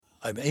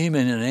I'm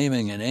aiming and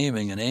aiming and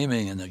aiming and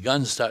aiming, and the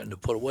gun's starting to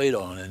put weight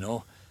on, And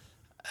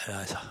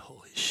I thought,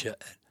 holy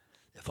shit,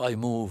 if I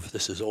move,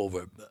 this is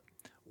over. But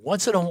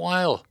once in a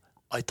while,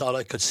 I thought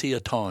I could see a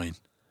tine.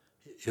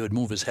 He would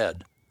move his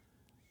head.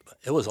 But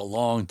it was a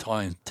long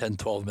time, 10,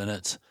 12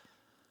 minutes.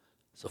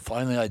 So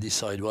finally I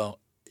decided, well,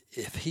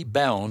 if he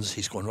bounds,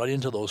 he's going right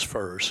into those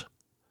firs.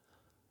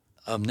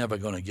 I'm never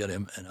going to get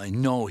him, and I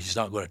know he's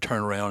not going to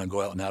turn around and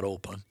go out in that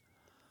open.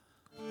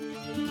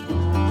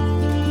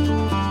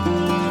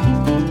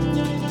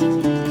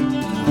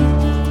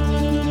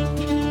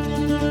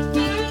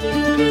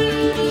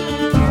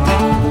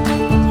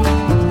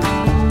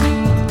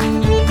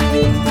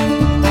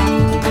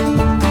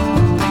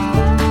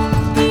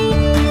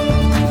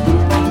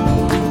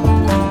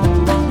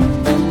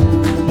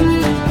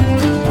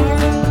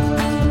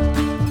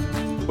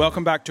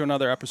 Welcome back to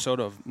another episode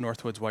of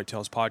Northwoods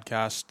Whitetails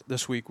podcast.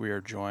 This week we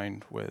are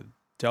joined with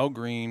Del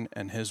Green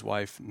and his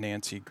wife,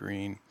 Nancy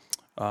Green.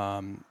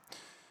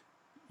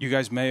 You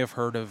guys may have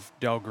heard of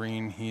Del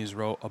Green. He's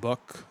wrote a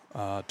book,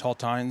 Tall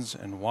Tines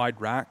and Wide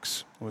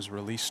Racks. It was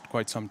released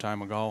quite some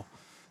time ago.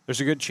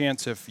 There's a good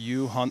chance if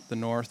you hunt the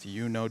North,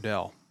 you know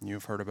Del.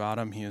 You've heard about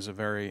him. He is a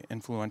very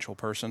influential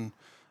person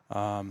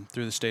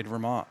through the state of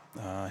Vermont.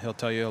 He'll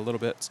tell you a little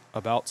bit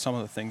about some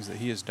of the things that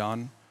he has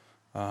done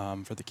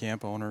for the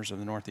camp owners of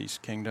the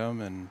Northeast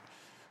Kingdom and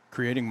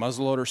creating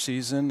muzzleloader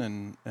season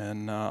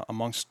and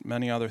amongst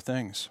many other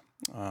things.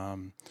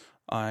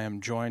 I am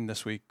joined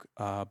this week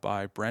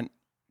by Brent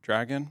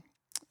Dragon,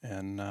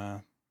 and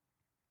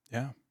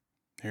here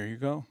you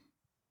go.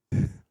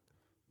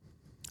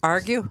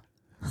 Argue?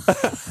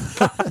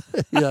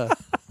 Yeah.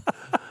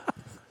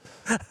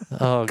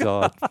 Oh,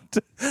 God.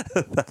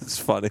 That's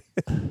funny.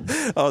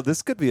 Oh,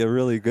 this could be a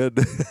really good...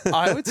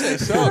 I would say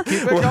so.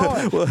 Keep it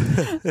going.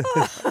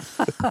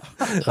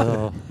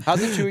 How'd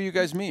the two of you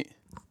guys meet?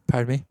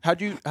 Pardon me?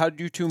 How'd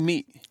you two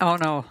meet? Oh,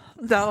 no.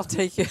 That'll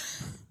take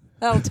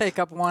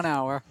up 1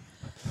 hour.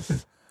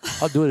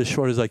 I'll do it as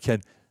short as I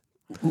can.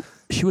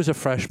 She was a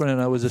freshman and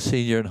I was a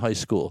senior in high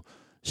school.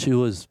 She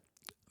was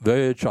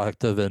very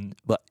attractive,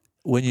 but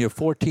when you're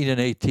 14 and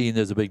 18,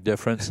 there's a big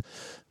difference.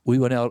 We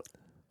went out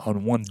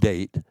on one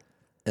date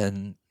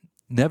and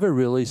never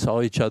really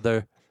saw each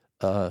other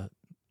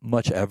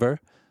much ever.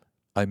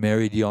 I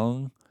married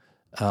young.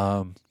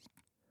 I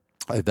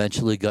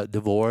eventually got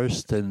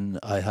divorced, and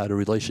I had a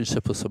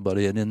relationship with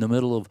somebody. And in the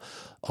middle of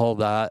all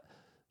that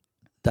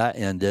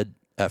ended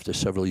after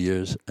several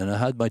years. And I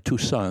had my two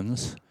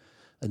sons,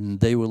 and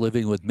they were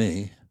living with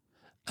me.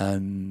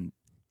 And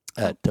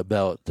at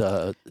about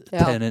 10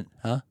 and...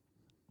 Huh?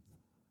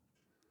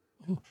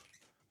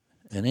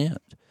 An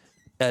aunt.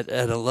 At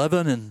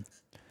 11 and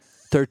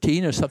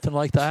 13 or something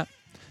like that.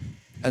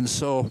 And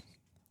so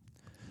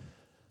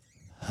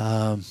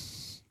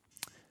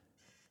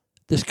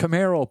this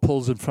Camaro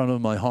pulls in front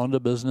of my Honda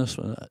business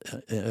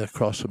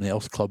across from the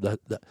Elks Club.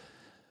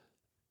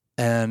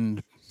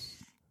 And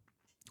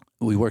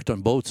we worked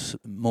on boats,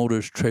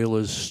 motors,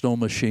 trailers, snow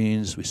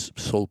machines. We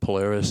sold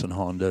Polaris and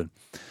Honda.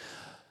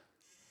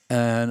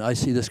 And I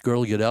see this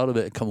girl get out of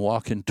it and come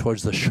walking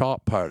towards the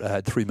shop part. I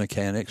had 3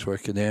 mechanics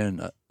working there,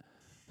 and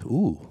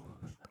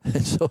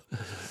And so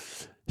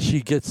she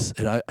gets,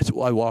 and I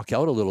walk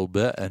out a little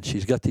bit, and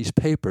she's got these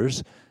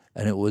papers,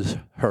 and it was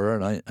her,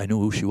 and I knew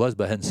who she was,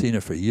 but I hadn't seen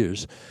her for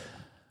years.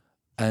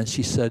 And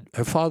she said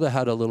her father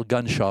had a little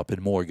gun shop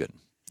in Morgan,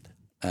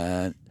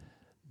 and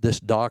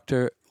this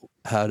doctor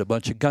had a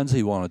bunch of guns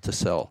he wanted to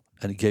sell,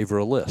 and he gave her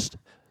a list.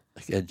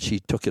 And she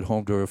took it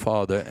home to her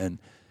father, and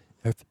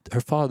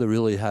her father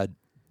really had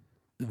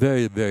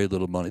very, very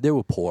little money. They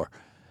were poor,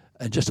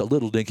 and just a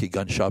little dinky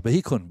gun shop, but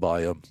he couldn't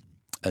buy them.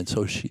 And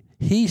so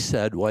he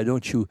said, why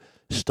don't you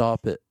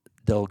stop at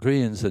Del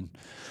Green's? And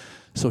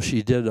so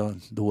she did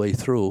on the way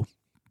through.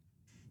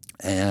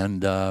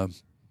 And I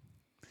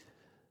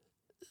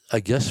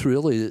guess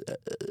really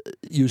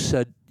you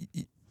said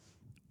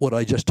what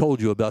I just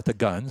told you about the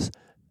guns.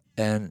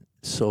 And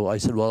so I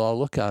said, well, I'll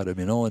look at them,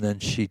 And then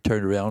she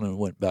turned around and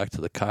went back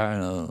to the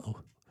car. And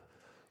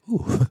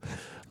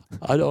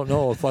I don't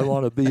know if I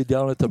want to be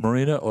down at the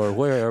marina or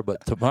where,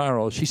 but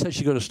tomorrow, she said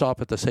she's going to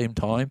stop at the same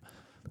time.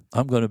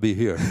 I'm going to be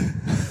here.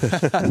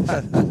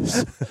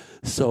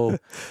 So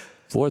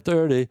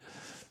 4:30,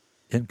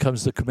 in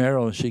comes the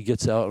Camaro, and she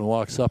gets out and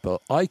walks up.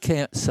 I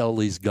can't sell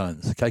these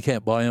guns. I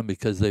can't buy them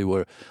because they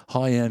were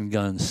high-end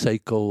guns,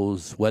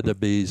 Seikos,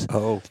 Weatherbys.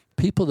 Oh.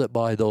 People that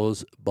buy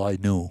those buy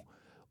new.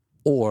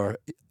 Or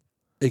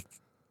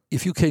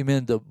if you came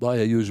in to buy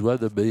a used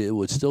Weatherby, it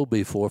would still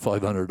be $400 or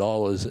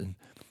 $500. And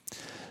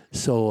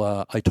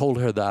so I told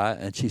her that,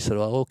 and she said,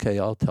 well, okay,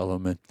 I'll tell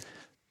him. And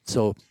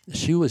so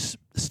she was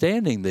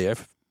standing there,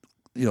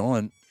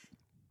 and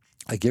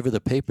I gave her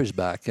the papers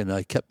back, and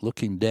I kept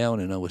looking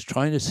down, and I was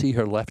trying to see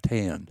her left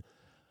hand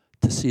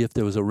to see if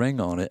there was a ring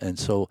on it. And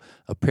so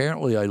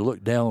apparently I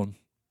looked down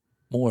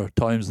more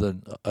times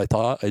than I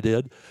thought I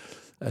did.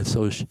 And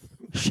so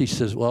she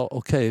says, well,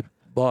 okay,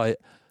 bye.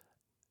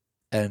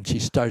 And she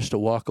starts to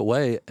walk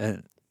away,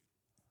 and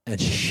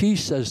she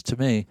says to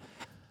me,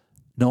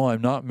 no,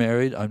 I'm not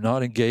married, I'm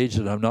not engaged,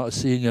 and I'm not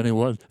seeing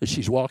anyone. And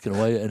she's walking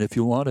away. And if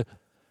you want to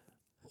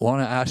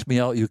ask me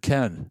out, you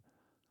can.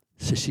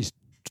 So she's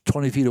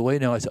 20 feet away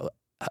now. I said,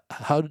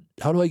 how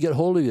do I get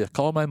hold of you?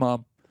 Call my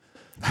mom.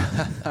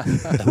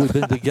 We've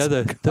been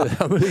together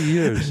how many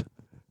years?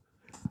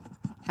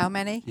 How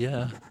many?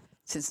 Yeah.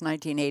 Since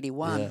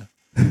 1981. Yeah.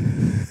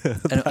 How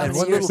and many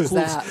one years little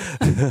is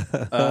cool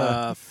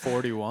that?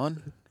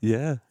 41.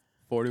 Yeah.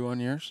 41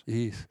 years.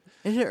 Jeez.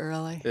 Is it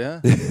really?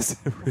 Yeah. Is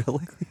it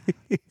really?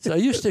 So I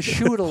used to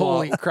shoot a lot.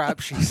 Holy crap,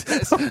 she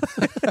says.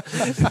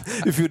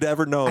 If you'd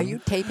ever known. Are you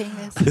taping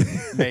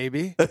this?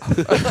 Maybe.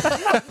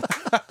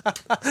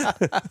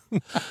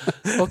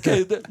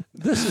 Okay,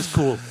 this is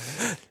cool.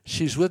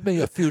 She's with me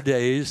a few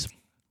days,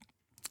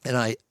 and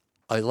I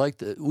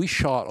liked it. We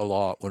shot a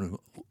lot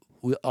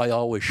I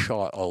always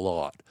shot a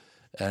lot,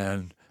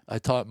 and I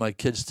taught my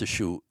kids to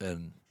shoot.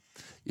 And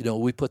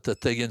we put the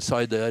thing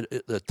inside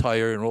the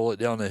tire and roll it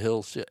down the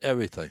hill,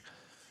 everything.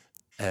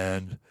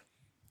 And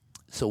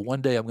so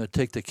one day I'm going to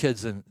take the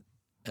kids and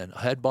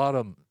I had bought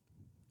them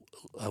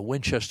a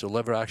Winchester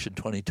lever action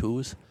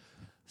 22s.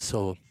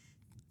 So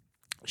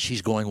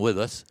she's going with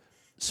us,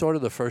 sort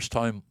of the first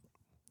time,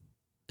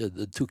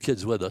 the two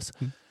kids with us.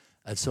 Mm-hmm.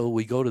 And so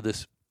we go to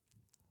this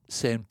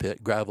sand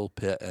pit, gravel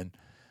pit, and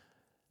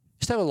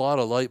used to have a lot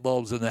of light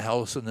bulbs in the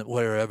house and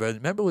wherever. And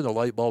remember when the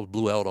light bulbs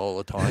blew out all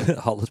the time?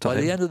 All the time.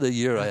 By the end of the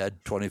year, I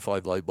had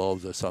 25 light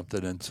bulbs or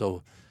something. And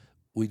so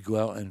we'd go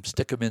out and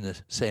stick them in the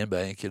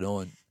sandbank,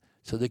 and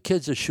so the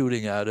kids are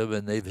shooting at them,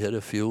 and they've hit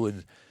a few.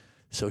 And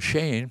so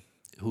Shane,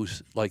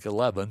 who's like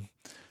 11,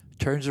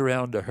 turns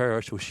around to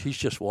her, so she's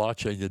just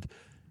watching.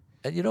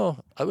 And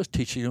I was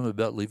teaching him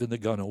about leaving the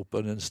gun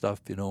open and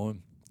stuff,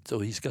 and so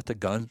he's got the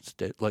gun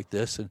like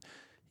this, and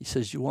he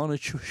says, "You want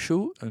to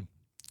shoot?" And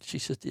she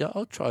says, "Yeah,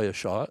 I'll try a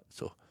shot."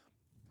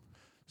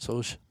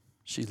 So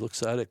she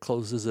looks at it,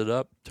 closes it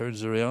up,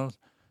 turns around,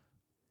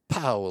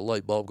 pow, a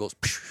light bulb goes,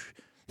 psh,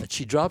 and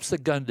she drops the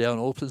gun down,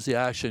 opens the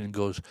action, and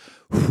goes,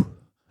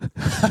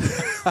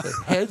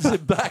 hands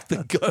him back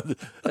the gun,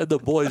 and the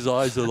boy's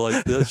eyes are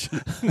like this.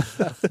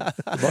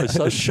 My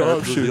son Sean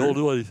was the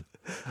older one.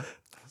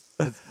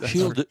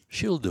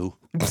 She'll do.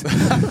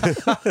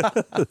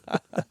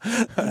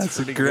 That's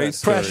a great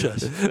story.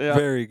 Precious. Yeah.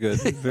 Very good.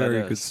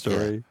 Very good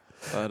story.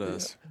 That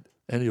is.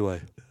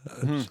 Anyway.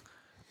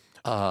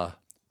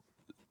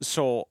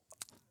 So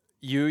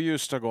you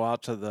used to go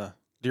out to the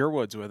deer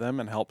woods with him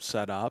and help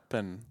set up,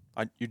 and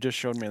you just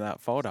showed me that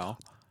photo.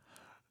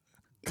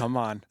 Come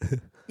on.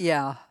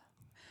 Yeah.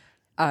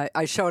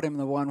 I showed him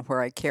the one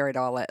where I carried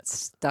all that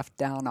stuff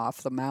down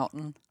off the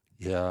mountain.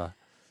 Yeah.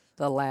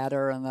 The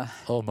ladder and the...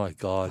 Oh, my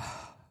God.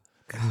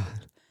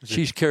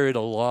 She's carried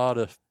a lot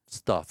of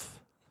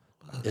stuff.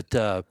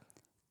 The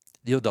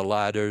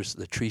ladders,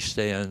 the tree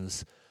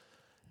stands.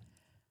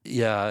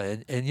 Yeah,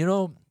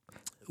 and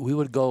we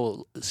would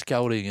go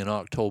scouting in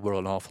October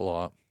an awful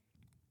lot,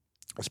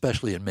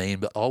 especially in Maine,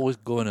 but always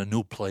go in a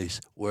new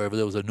place. Wherever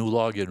there was a new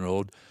logging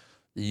road,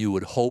 you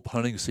would hope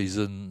hunting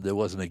season there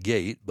wasn't a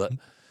gate,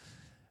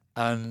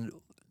 and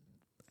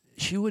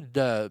she would...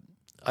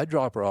 I'd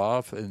drop her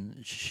off, and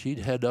she'd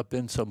head up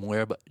in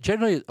somewhere, but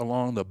generally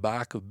along the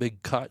back of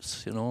big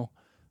cuts,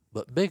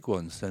 but big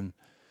ones. And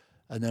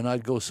then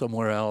I'd go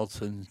somewhere else,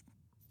 and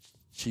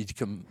she'd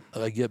come.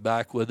 I'd get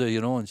back with her,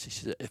 and she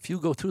said, "If you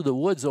go through the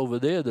woods over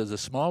there, there's a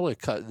smaller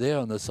cut there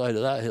on the side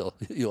of that hill.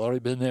 You already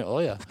been there?" "Oh,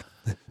 yeah."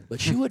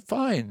 But she would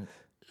find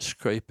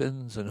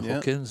scrapings and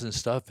hookings and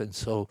stuff, and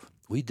so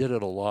we did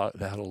it a lot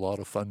and had a lot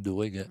of fun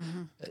doing it.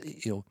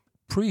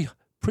 Mm-hmm.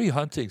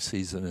 Pre-hunting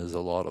season is a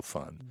lot of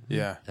fun.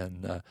 Yeah.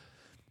 And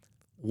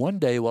one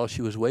day while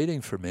she was waiting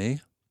for me,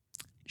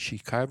 she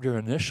carved her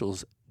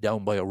initials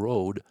down by a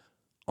road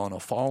on a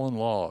fallen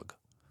log,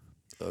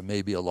 or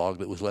maybe a log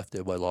that was left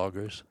there by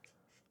loggers.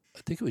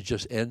 I think it was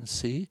just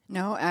NC.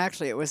 No,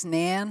 actually, it was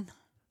Nan,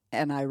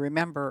 and I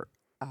remember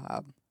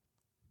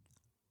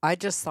I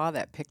just saw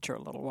that picture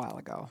a little while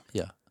ago.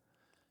 Yeah.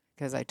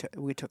 Because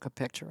we took a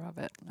picture of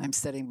it. I'm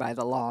sitting by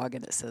the log,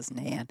 and it says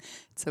Nan.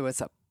 So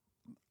it's a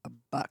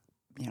buck,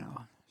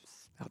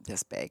 about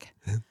this big.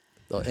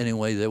 Well,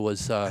 anyway, there was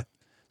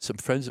some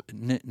friends,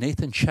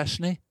 Nathan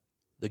Chesney,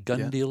 the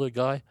gun dealer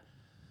guy.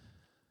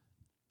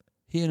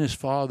 He and his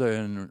father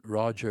and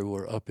Roger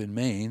were up in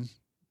Maine.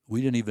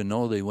 We didn't even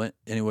know they went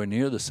anywhere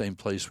near the same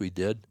place we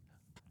did.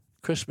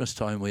 Christmas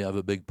time, we have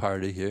a big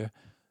party here.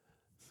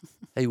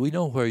 Hey, we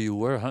know where you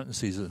were hunting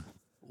season.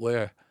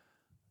 Where?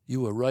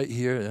 You were right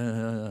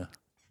here.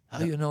 How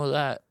do you know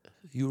that?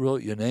 You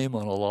wrote your name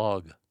on a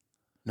log.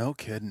 No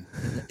kidding.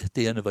 At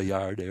the end of a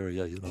yard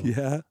area,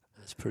 Yeah.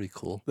 That's pretty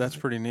cool. That's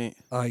pretty neat.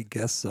 I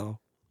guess so.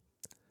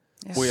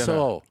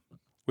 Yeah.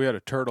 We had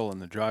a turtle in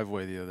the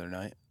driveway the other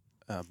night,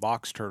 a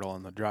box turtle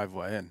in the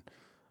driveway, and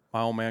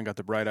my old man got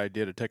the bright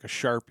idea to take a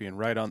Sharpie and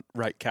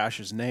write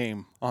Cash's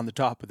name on the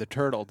top of the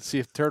turtle to see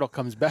if the turtle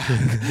comes back.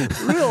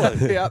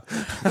 Really? Yep.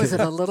 Was it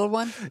a little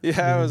one?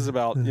 Yeah, it was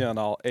about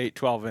 8,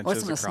 12 inches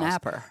Wasn't a across.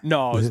 snapper.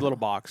 No, it was a little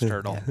box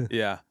turtle.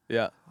 Yeah.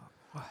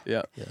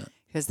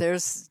 Because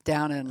there's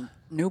down in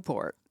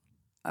Newport,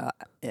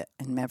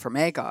 in for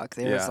Magog,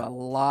 there's Yeah. a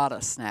lot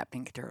of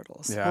snapping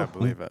turtles. Yeah, I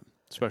believe it.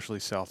 Especially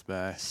South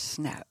Bay.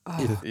 Snap.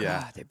 Oh,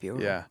 Yeah. God, they're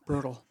beautiful. Yeah.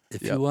 Brutal.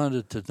 If Yep. you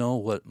wanted to know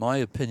what my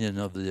opinion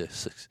of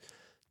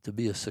to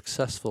be a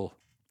successful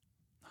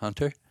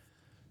hunter,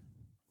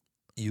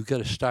 you got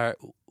to start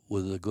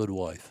with a good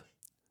wife,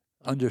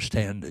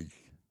 understanding.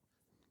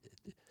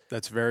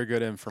 That's very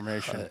good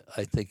information.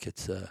 I think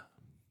it's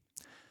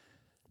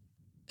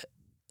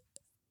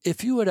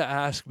if you were to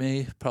ask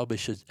me, probably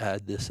should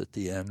add this at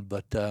the end,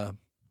 but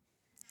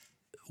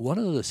one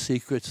of the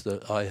secrets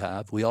that I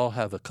have, we all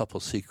have a couple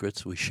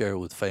secrets we share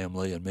with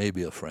family and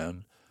maybe a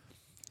friend,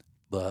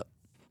 but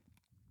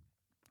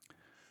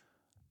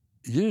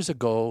years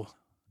ago,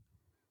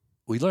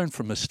 we learned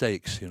from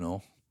mistakes,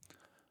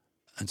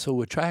 and so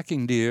we're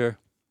tracking deer,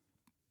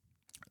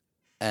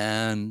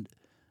 and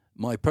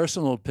my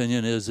personal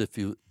opinion is if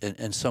you,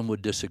 and some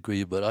would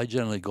disagree, but I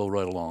generally go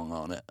right along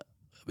on it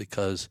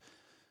because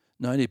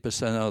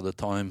 90% of the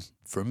time,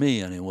 for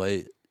me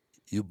anyway,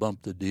 you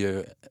bump the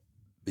deer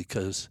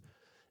because,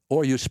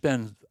 or you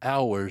spend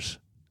hours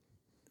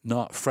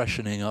not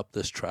freshening up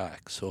this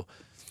track. So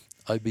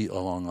I beat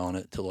along on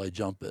it till I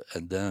jump it.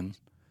 And then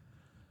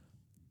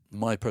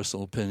my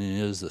personal opinion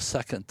is the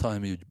second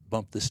time you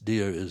bump this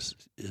deer is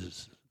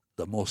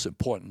the most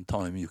important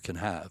time you can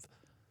have.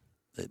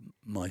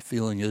 My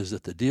feeling is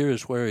that the deer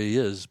is where he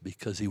is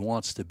because he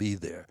wants to be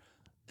there.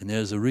 And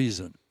there's a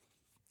reason.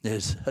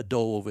 There's a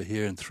doe over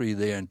here and 3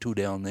 there and 2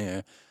 down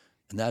there,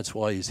 and that's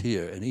why he's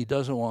here. And he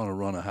doesn't want to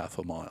run a half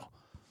a mile.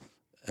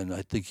 And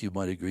I think you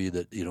might agree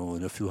that,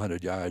 in a few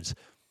hundred yards,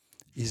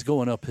 he's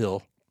going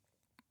uphill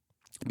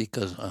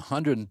because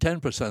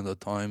 110% of the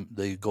time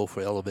they go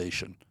for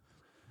elevation.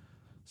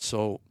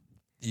 So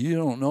you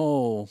don't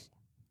know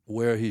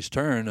where he's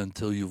turned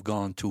until you've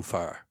gone too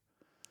far.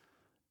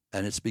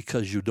 And it's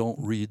because you don't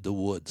read the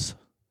woods.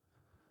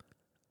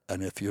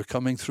 And if you're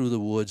coming through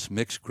the woods,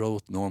 mixed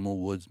growth, normal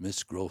woods,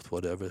 mixed growth,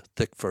 whatever,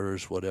 thick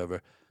firs,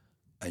 whatever,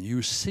 and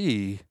you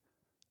see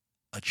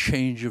a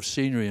change of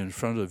scenery in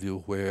front of you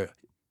where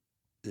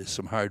there's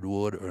some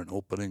hardwood or an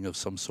opening of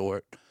some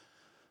sort,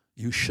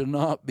 you should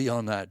not be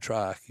on that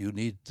track. You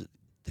need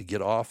to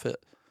get off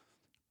it.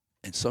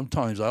 And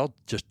sometimes I'll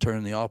just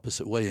turn the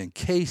opposite way in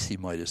case he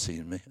might have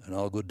seen me, and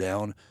I'll go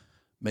down,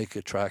 make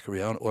a track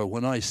around. Or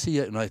when I see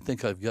it and I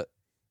think I've got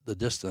the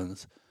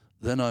distance,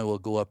 then I will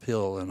go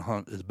uphill and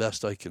hunt as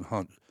best I can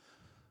hunt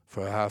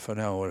for a half an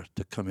hour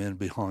to come in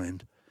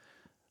behind.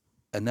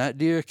 And that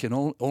deer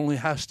can only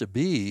has to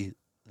be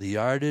the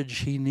yardage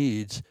he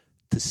needs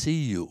to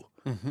see you.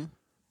 Mm-hmm.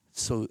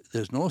 So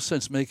there's no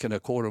sense making a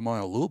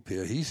quarter-mile loop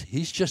here.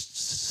 He's just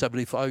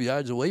 75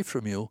 yards away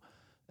from you,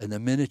 and the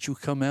minute you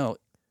come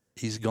out,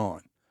 he's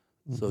gone.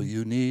 Mm-hmm. So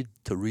you need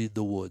to read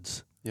the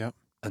woods. Yep.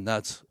 And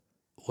that's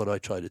what I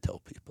try to tell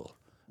people.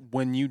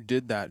 When you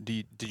did that,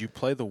 did you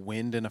play the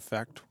wind in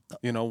effect,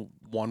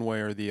 one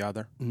way or the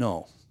other?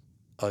 No.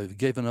 I've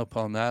given up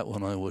on that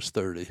when I was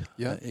 30.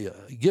 Yeah.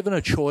 Given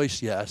a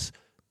choice, yes,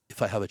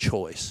 if I have a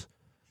choice.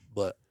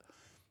 But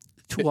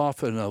too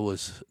often I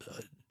was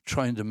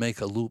trying to make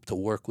a loop to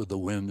work with the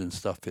wind and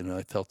stuff, and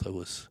I felt I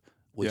was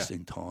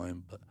wasting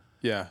time. But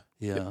Yeah.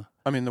 Yeah.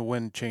 I mean, the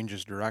wind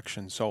changes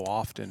direction so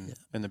often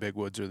in the big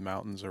woods or the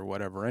mountains or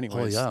whatever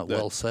anyways. Oh, yeah,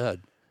 well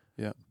said.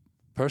 Yeah.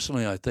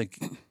 Personally, I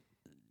think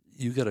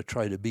you got to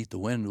try to beat the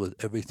wind with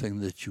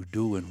everything that you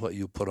do and what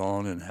you put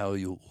on and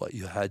what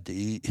you had to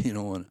eat,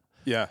 and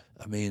Yeah.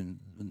 I mean,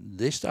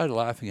 they started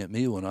laughing at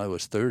me when I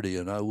was 30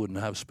 and I wouldn't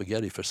have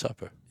spaghetti for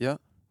supper. Yeah.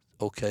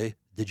 Okay.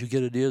 Did you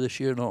get a deer this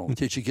year? No.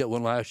 Did you get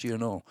one last year?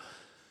 No.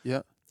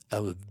 Yeah. I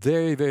was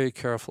very, very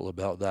careful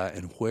about that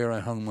and where I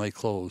hung my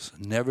clothes.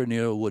 Never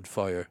near a wood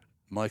fire.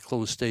 My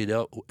clothes stayed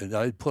out, and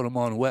I'd put them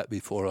on wet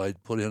before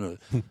I'd put in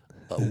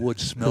a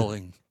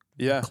wood-smelling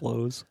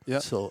clothes. Yeah.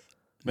 So,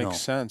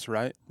 Makes sense,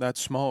 right? That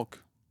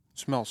smoke.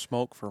 Smell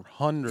smoke for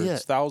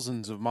hundreds,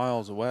 thousands of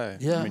miles away.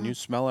 Yeah. I mean, you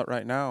smell it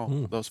right now,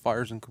 those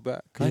fires in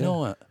Quebec. I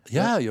know it.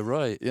 Yeah, you're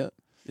right. Yeah.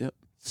 Yeah.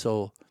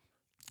 So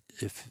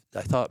if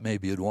I thought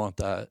maybe you'd want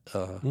that.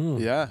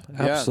 Yeah.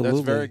 That's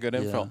absolutely. very good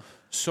info. Yeah.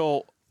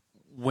 So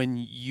when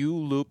you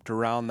looped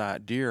around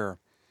that deer,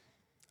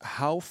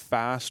 how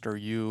fast are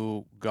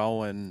you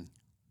going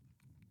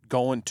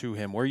to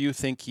him? Where you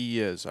think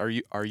he is? Are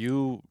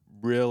you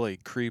really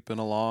creeping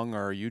along,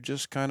 or are you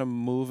just kind of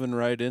moving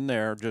right in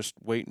there, just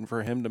waiting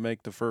for him to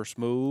make the first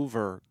move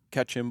or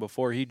catch him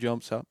before he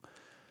jumps up?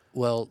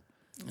 Well,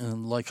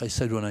 and like I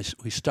said, when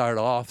we start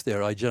off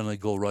there, I generally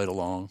go right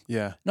along.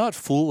 Yeah. Not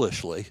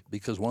foolishly,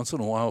 because once in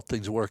a while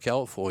things work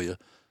out for you,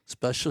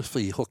 especially if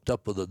he hooked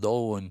up with a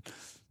doe and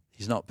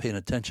he's not paying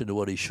attention to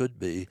what he should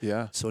be.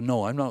 Yeah. So,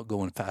 no, I'm not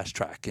going fast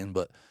tracking,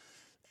 but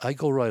I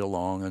go right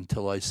along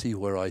until I see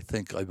where I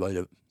think I might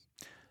have.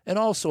 And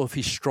also, if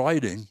he's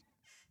striding,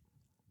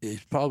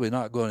 he's probably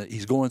not going to,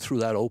 he's going through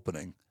that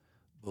opening.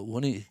 But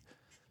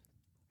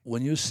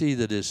when you see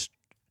that his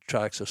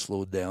tracks are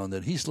slowed down,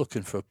 then he's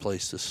looking for a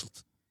place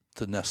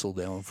to nestle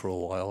down for a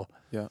while.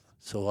 Yeah.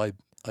 So I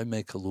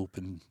make a loop,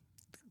 and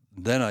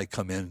then I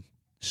come in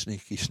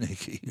sneaky,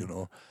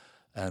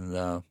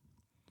 and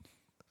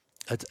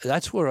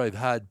That's where I've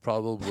had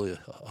probably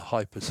a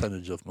high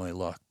percentage of my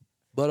luck.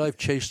 But I've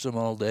chased them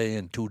all day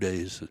in 2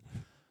 days.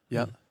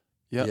 Yeah.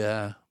 Yeah.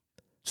 Yeah.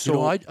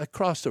 So I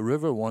crossed the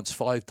river once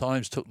 5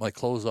 times, took my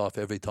clothes off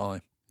every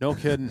time. no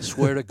kidding.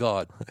 Swear to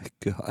God. My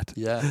God.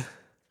 Yeah.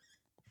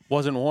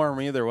 Wasn't warm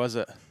either, was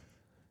it?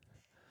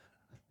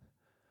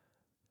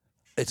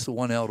 It's the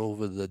one out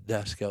over the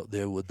desk out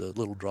there with the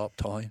little drop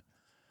tine.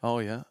 Oh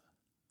yeah.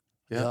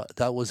 Yeah.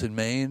 That was in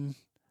Maine.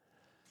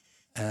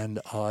 And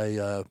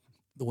I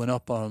went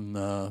up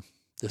on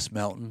this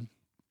mountain,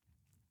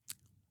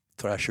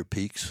 Thrasher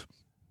Peaks.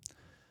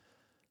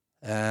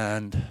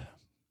 And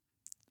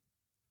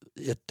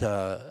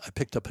I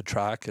picked up a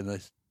track and I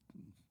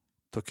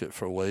took it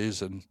for a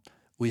ways. And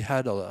we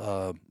had a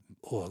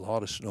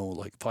lot of snow,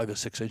 like 5 or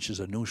 6 inches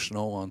of new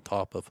snow on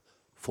top of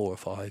 4 or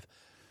 5.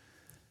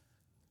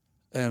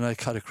 And I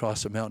cut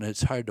across the mountain.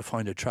 It's hard to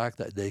find a track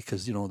that day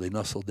because, they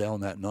nestle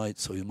down that night.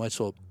 So you might as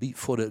well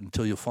beat-foot it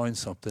until you find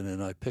something.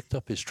 And I picked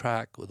up his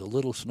track with a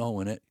little snow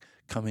in it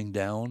coming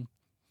down.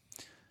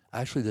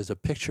 Actually, there's a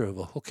picture of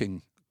a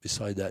hooking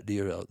beside that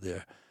deer out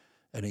there.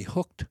 And he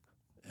hooked,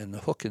 and the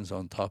hooking's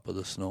on top of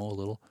the snow a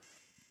little.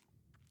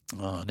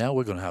 Now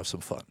we're going to have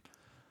some fun.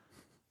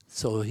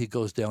 So he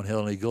goes downhill,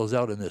 and he goes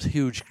out in this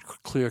huge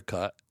clear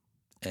cut.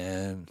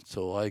 And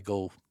so I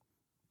go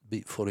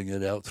beat-footing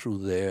it out through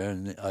there,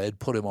 and I had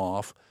put him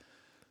off,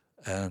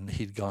 and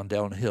he'd gone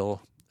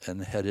downhill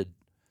and headed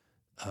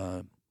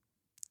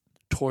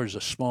towards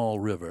a small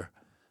river.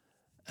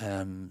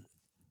 And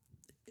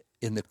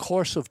in the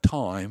course of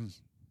time,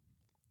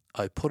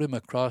 I put him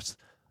across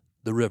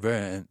the river,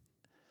 and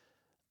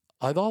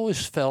I've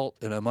always felt,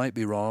 and I might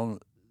be wrong,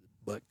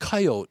 but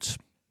coyotes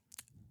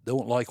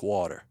don't like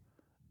water,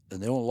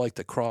 and they don't like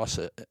to cross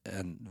it,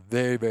 and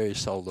very, very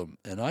seldom.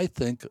 And I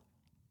think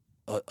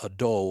a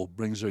doe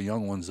brings her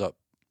young ones up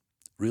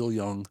real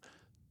young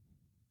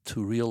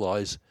to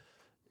realize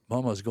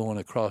Mama's going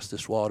across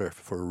this water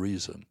for a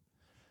reason.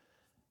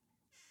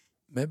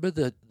 Remember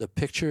the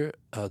picture,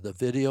 the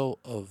video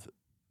of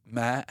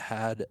Matt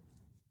had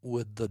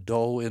with the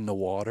doe in the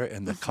water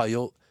and the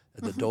coyote,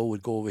 and the doe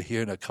would go over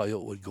here and the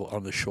coyote would go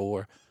on the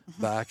shore,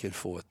 back and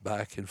forth,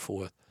 back and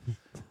forth.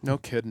 No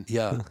kidding.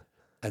 Yeah,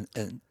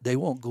 and they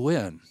won't go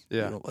in.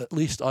 Yeah. At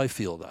least I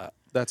feel that.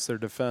 That's their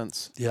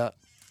defense. Yeah.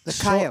 The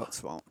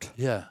coyotes won't.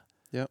 Yeah.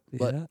 Yep.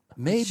 But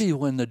maybe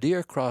when the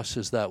deer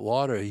crosses that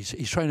water,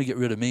 he's trying to get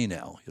rid of me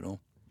now,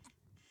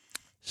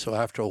 So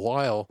after a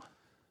while,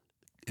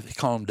 if they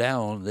calm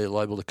down, they're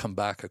liable to come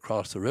back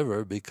across the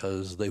river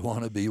because they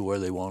want to be where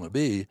they want to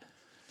be.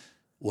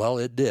 Well,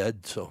 it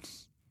did. So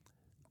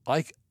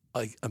I'm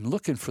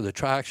looking for the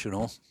tracks,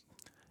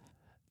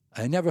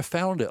 I never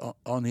found it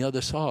on the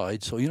other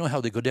side. So you know how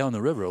they go down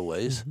the river a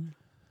ways? Mm-hmm.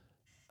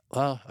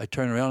 Well, I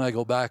turn around, I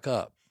go back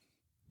up.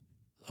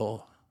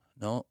 Oh,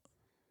 no.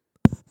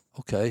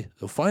 Okay.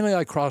 So finally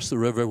I cross the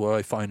river where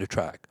I find a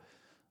track.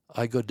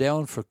 I go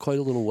down for quite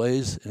a little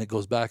ways, and it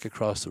goes back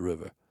across the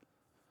river.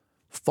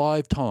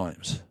 5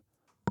 times.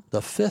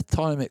 The 5th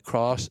time it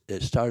crossed,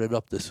 it started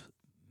up this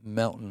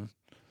mountain,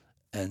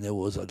 and there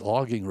was a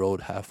logging road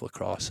half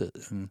across it.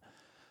 And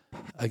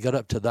I got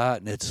up to that,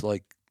 and it's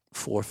like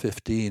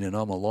 4:15, and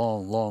I'm a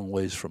long, long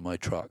ways from my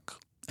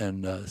truck.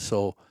 And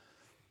so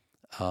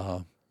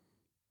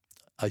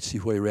I see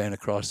where he ran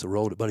across the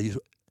road, but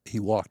he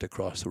walked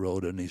across the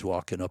road, and he's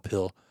walking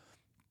uphill.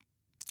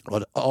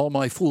 But all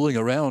my fooling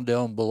around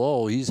down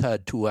below, he's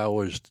had 2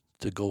 hours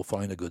to go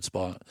find a good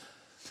spot.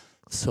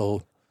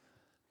 So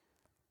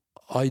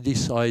I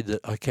decide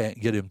that I can't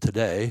get him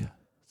today,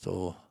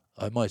 so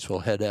I might as well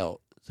head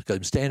out.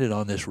 I'm standing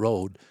on this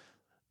road.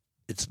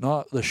 It's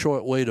not the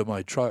short way to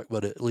my truck,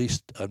 but at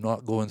least I'm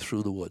not going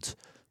through the woods.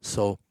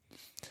 So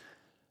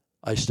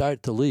I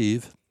start to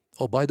leave.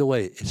 Oh, by the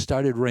way, it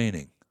started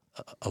raining,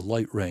 a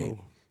light rain.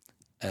 Oh.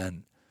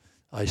 And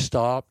I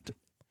stopped,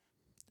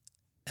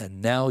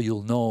 and now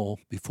you'll know,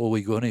 before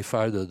we go any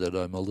farther, that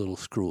I'm a little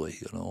screwy,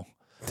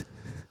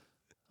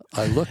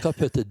 I look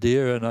up at the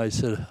deer, and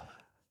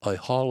I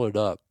hollered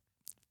up,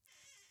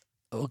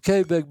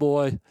 "Okay, big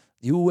boy,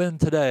 you win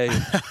today,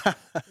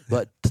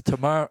 but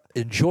tomorrow,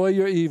 enjoy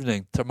your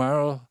evening.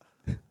 Tomorrow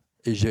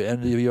is your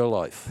end of your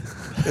life."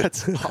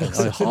 That's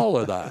awesome. I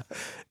holler that,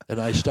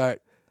 and I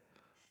start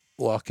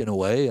walking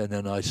away, and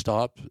then I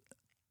stop.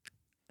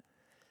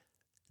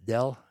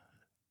 Del,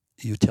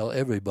 you tell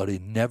everybody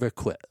never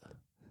quit.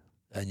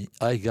 And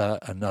I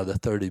got another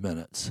 30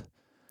 minutes.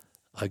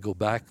 I go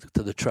back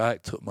to the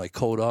track, took my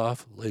coat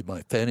off, laid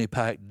my fanny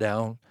pack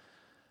down,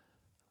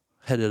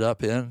 headed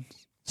up in,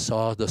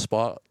 saw the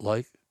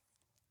spotlight,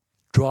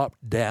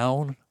 dropped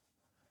down,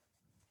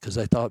 because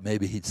I thought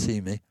maybe he'd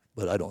see me,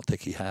 but I don't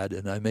think he had.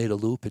 And I made a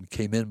loop and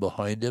came in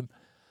behind him,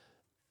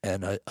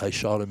 and I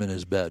shot him in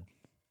his bed.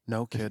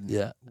 No kidding.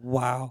 Yeah.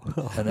 Wow.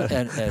 And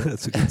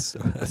that's a good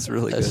story. That's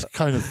really good. It's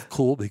kind of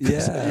cool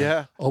because,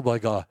 Yeah. Oh my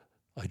God.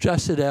 I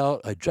dress it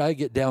out. I drag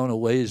it down a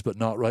ways, but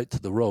not right to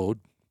the road.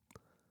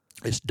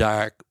 It's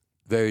dark,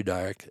 very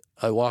dark.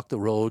 I walk the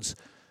roads.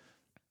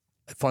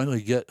 I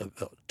finally get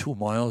about 2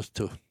 miles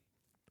to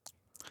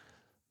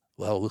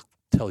well, we'll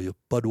tell you,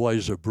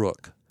 Budweiser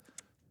Brook.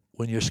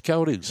 When you're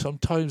scouting,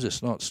 sometimes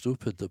it's not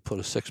stupid to put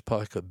a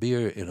 6-pack of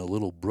beer in a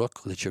little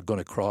brook that you're going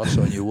to cross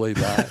on your way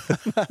back.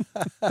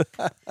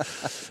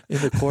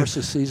 In the course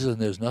of season,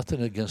 there's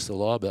nothing against the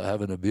law about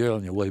having a beer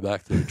on your way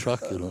back to the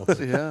truck, you know.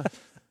 Yeah.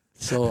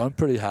 So I'm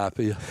pretty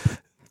happy.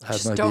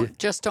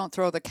 Just don't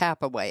throw the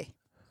cap away.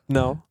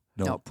 No.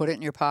 No, put it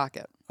in your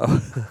pocket.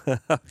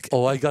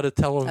 Oh, I got to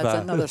tell him That's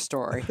that. another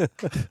story.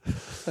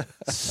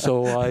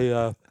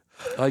 So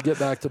I get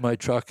back to my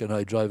truck and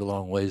I drive a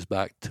long ways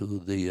back to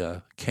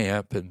the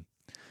camp. And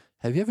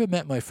have you ever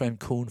met my friend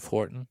Coon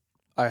Fortin?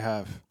 I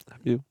have.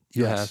 You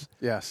Yes. have?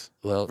 Yes.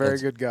 Well, Very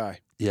good guy.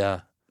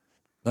 Yeah.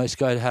 Nice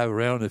guy to have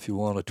around if you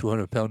want a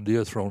 200-pound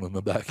deer thrown in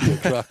the back of your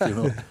truck, you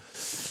know.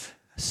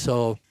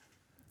 So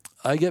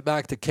I get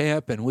back to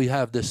camp, and we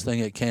have this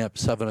thing at camp,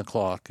 7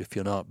 o'clock. If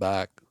you're not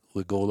back,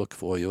 we go look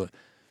for you.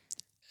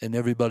 And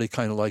everybody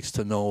kind of likes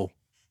to know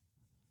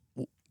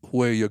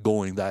where you're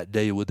going that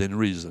day within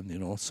reason, you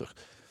know. So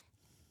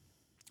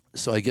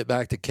I get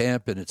back to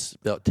camp, and it's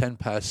about 10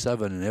 past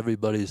 7, and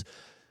everybody's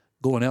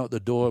going out the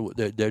door.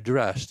 They're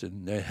dressed,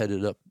 and they're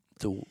headed up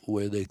to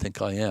where they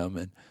think I am.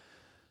 And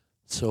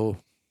so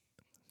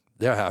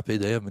they're happy.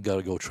 They haven't got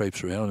to go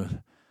traipse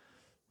around.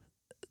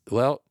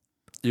 Well,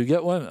 you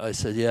get one? I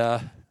said,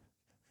 yeah.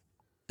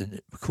 And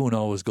Coon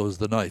always goes,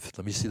 the knife.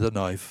 Let me see the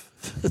knife.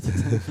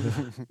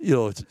 You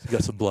know, it's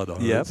got some blood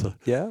on it. So.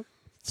 Yeah.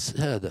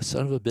 Yeah, that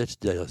son of a bitch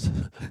does.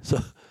 So,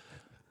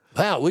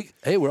 wow,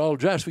 we're all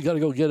dressed. We got to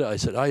go get it. I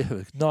said, I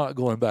am not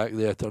going back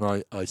there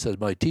tonight. I said,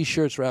 my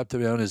T-shirt's wrapped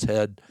around his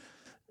head.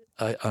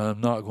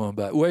 I'm not going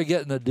back. We're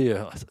getting the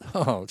deer. I said,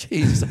 oh,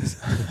 Jesus.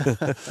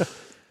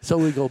 So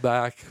we go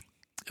back.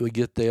 We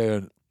get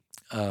there,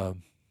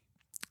 and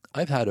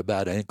I've had a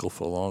bad ankle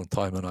for a long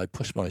time, and I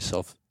push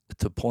myself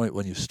to the point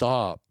when you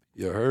stop,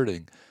 you're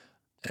hurting.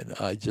 And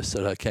I just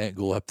said, I can't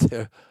go up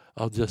there.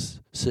 I'll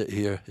just sit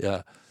here.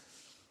 Yeah.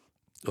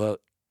 Well,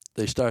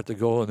 they start to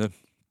go, and then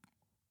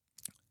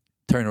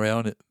turn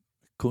around. And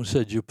Coon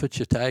said, you put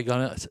your tag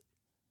on it? I said,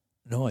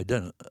 no, I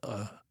didn't.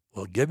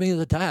 Well, give me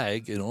the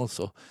tag, you know.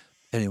 So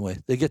anyway,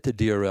 they get the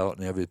deer out,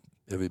 and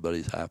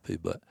everybody's happy.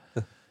 But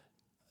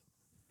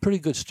pretty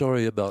good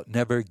story about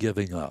never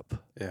giving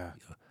up. Yeah.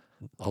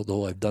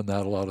 Although I've done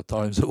that a lot of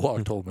times. I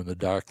walked home in the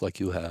dark like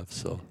you have.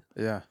 So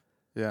Yeah.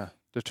 Yeah.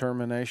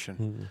 Determination.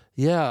 Mm.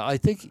 yeah, I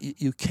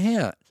think you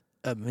can't.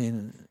 I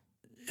mean,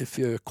 if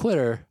you're a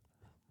quitter,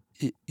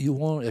 you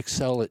won't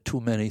excel at too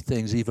many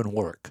things, even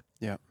work.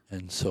 Yeah.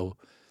 And so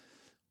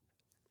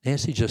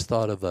Nancy just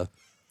thought of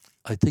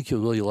I think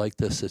you'll really like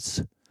this.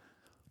 It's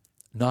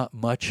not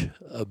much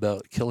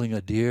about killing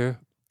a deer,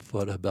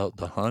 but about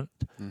the hunt.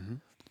 Mm-hmm.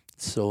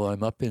 So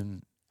I'm up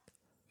in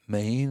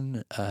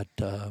Maine at,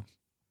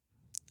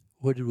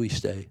 where did we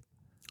stay?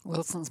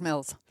 Wilson's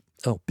Mills.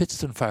 Oh,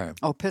 Pittston Farm.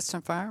 Oh,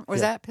 Piston Farm?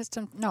 Was Yeah. that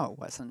Piston? No, it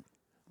wasn't.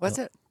 Was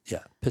it?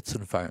 Yeah,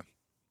 Pittston Farm,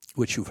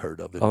 which you've heard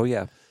of. Oh,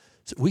 yeah.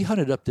 So we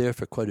hunted up there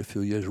for quite a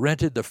few years.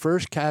 Rented the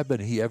first cabin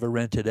he ever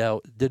rented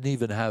out. Didn't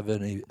even have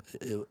any.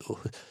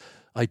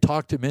 I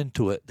talked him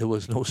into it. There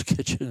was no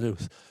kitchen. There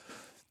was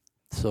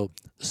so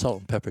salt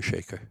and pepper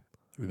shaker.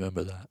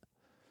 Remember that.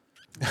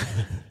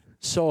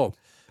 So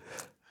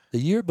the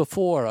year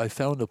before, I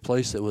found a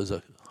place that was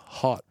a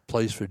hot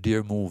place for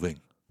deer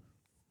moving.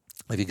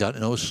 If you got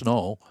no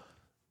snow,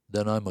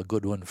 then I'm a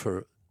good one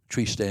for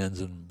tree stands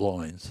and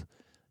blinds.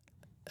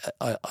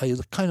 I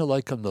kind of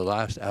like them the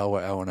last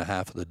hour and a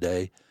half of the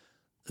day.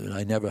 And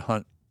I never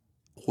hunt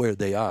where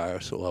they are,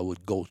 so I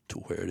would go to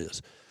where it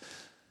is.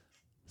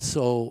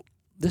 So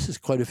this is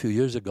quite a few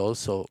years ago.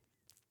 So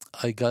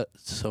I got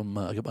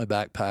I got my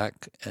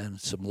backpack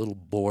and some little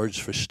boards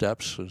for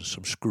steps and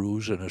some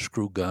screws and a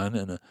screw gun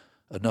and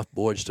enough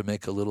boards to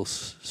make a little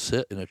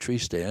sit in a tree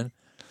stand,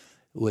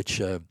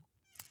 which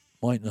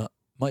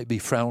might be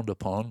frowned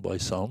upon by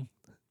some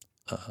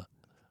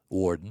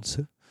wardens.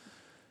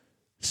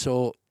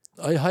 So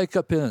I hike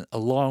up in a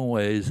long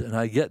ways, and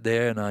I get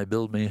there, and I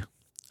build me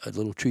a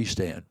little tree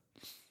stand.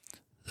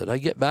 Then I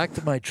get back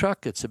to my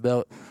truck. It's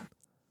about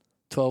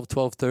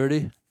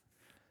 12:30,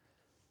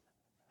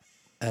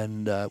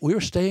 and we were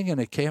staying in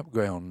a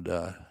campground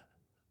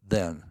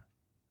then.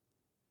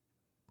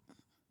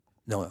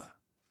 No,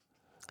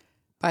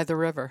 By the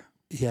river.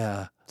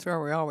 yeah, That's where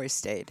we always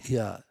stayed.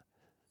 yeah.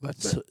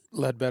 So,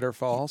 Ledbetter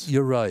Falls.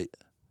 you're right.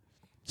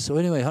 So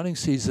anyway, hunting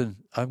season,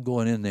 I'm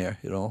going in there,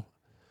 you know.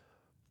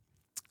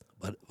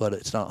 But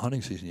it's not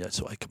hunting season yet.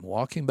 So I come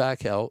walking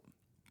back out,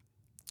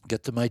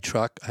 get to my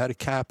truck. I had a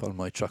cap on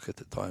my truck at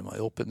the time. I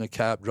open the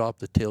cap, drop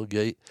the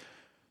tailgate,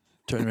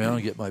 turn around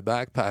and get my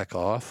backpack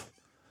off.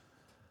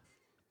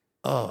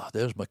 Oh,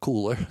 there's my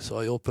cooler. So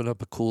I open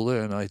up a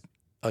cooler and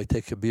I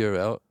take a beer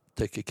out,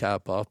 take a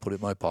cap off, put it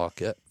in my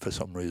pocket for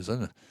some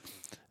reason.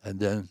 And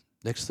then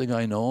next thing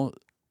I know,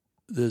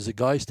 there's a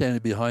guy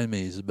standing behind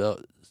me. He's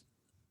about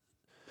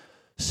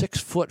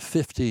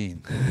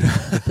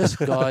 6'15". This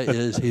guy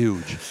is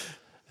huge,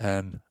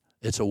 and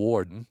it's a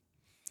warden.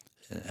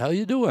 How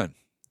you doing?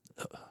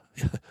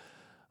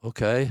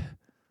 Okay.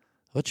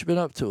 what you been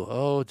up to?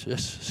 Oh,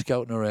 just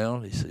scouting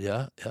around. He said,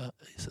 yeah.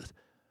 He said,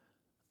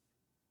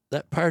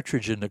 that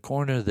partridge in the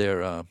corner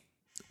there, oh,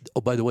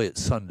 by the way,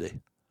 it's Sunday.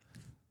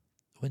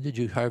 When did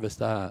you harvest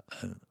that?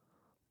 And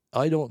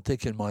I don't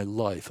think in my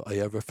life I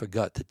ever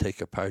forgot to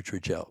take a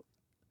partridge out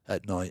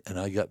at night, and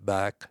I got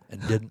back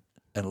and didn't,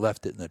 and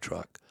left it in the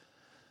truck.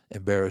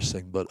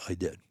 Embarrassing, but I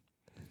did.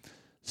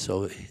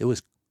 So it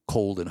was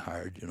cold and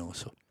hard,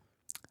 so.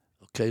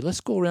 Okay,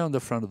 let's go around the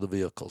front of the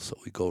vehicle. So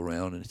we go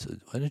around, and he said,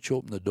 why don't you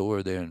open the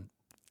door there and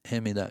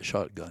hand me that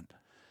shotgun?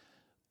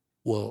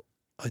 Well,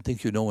 I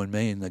think in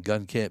Maine, the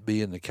gun can't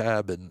be in the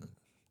cab. And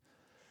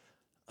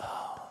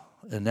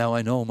now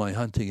I know my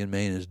hunting in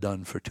Maine is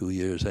done for 2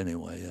 years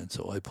anyway. And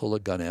so I pull a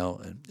gun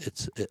out, and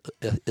it's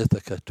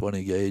Ithaca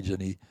 20 gauge.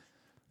 And he,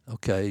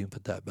 okay, you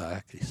put that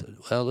back. He said,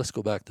 well, let's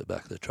go back to the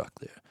back of the truck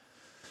there.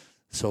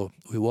 So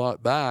we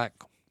walk back,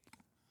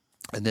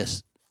 and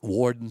this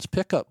warden's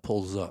pickup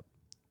pulls up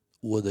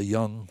with a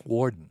young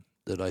warden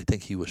that I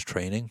think he was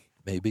training,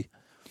 maybe.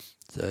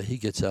 So he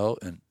gets out,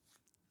 and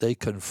they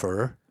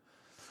confer.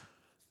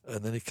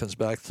 And then he comes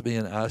back to me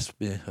and asks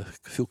me a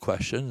few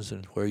questions,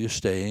 and where you're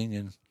staying,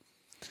 and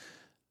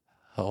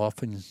how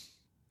often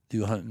do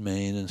you hunt in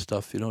Maine and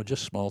stuff,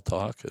 just small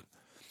talk. And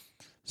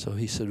so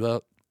he said,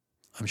 well,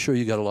 I'm sure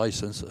you got a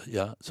license.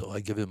 Yeah, so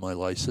I give him my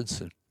license,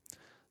 and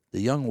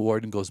the young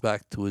warden goes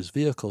back to his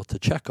vehicle to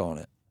check on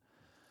it.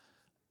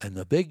 And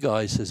the big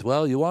guy says,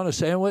 well, you want a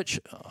sandwich?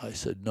 I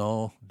said,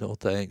 no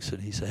thanks.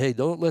 And he said, hey,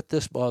 don't let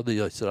this bother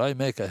you. I said, I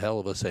make a hell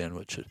of a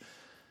sandwich.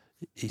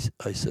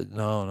 I said,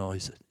 no. He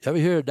said, you ever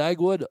hear of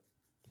Dagwood?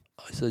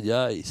 I said,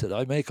 yeah. He said,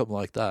 I make them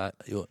like that.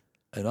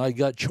 And I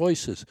got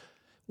choices.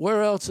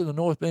 Where else in the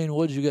North Maine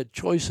woods you get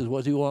choices?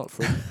 What do you want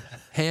for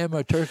ham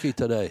or turkey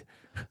today?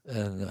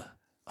 And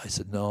I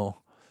said,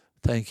 no,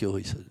 thank you.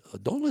 He said,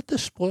 don't let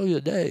this spoil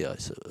your day. I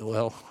said,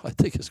 well, I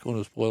think it's going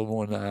to spoil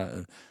more than that.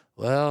 And,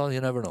 well,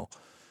 you never know.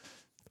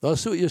 Well,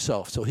 suit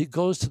yourself. So he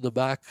goes to the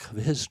back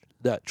of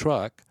that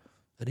truck,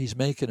 and he's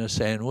making a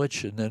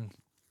sandwich, and then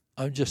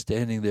I'm just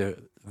standing there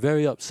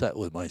very upset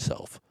with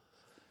myself.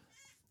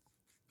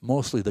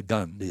 Mostly the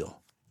gun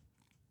deal.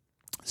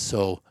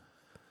 So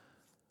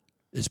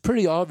it's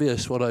pretty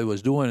obvious what I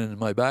was doing in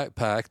my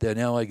backpack. That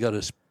now I got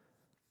a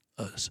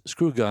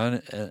screw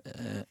gun.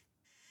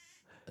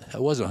 I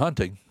wasn't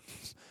hunting.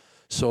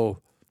 So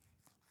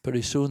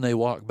pretty soon they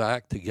walk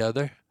back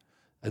together.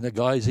 And the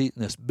guy's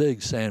eating this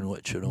big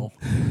sandwich,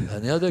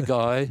 And the other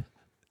guy,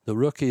 the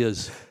rookie,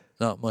 is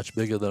not much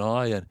bigger than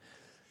I. And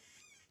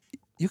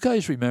you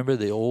guys remember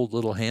the old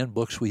little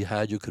handbooks we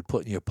had you could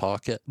put in your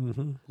pocket?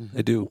 Mm-hmm.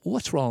 I do.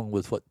 What's wrong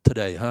with what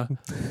today, huh?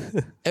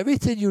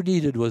 Everything you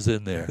needed was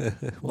in there.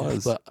 It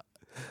was. But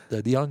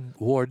the young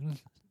warden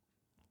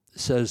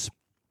says,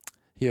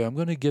 here, I'm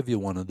going to give you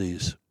one of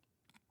these.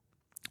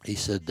 He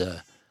said,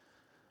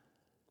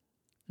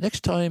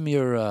 next time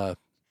you're out,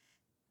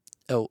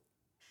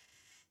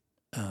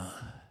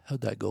 how'd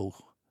that go?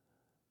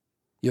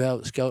 You're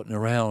out scouting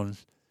around,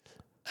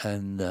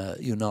 and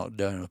you knock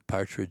down a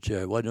partridge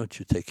there. Why don't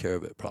you take care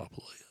of it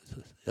properly? I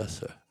said, yes,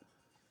 sir.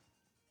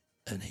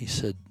 And he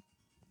said,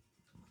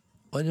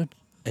 why don't?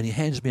 And he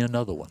hands me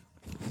another one.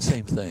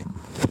 Same thing.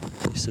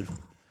 He said,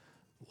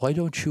 why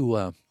don't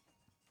you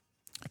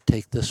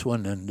take this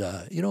one? And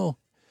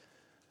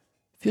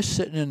if you're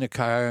sitting in the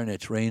car and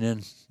it's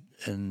raining,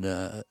 and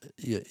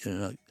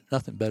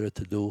nothing better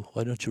to do,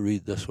 why don't you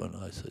read this one?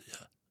 I said,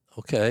 yeah.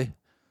 Okay.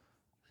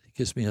 He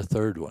gives me a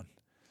third one.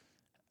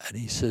 And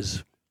he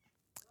says,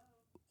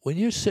 when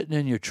you're sitting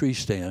in your tree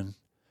stand,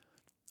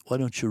 why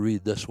don't you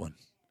read this one?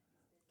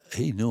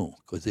 He knew,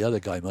 because the other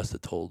guy must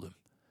have told him.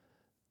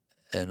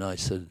 And I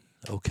said,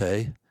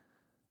 okay.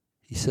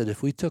 He said,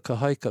 if we took a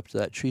hike up to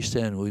that tree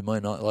stand, we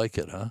might not like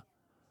it, huh?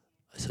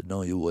 I said,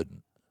 no, you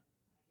wouldn't.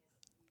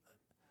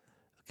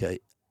 Okay.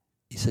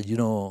 He said,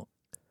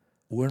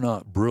 we're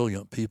not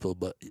brilliant people,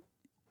 but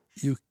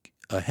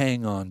a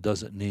hang-on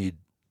doesn't need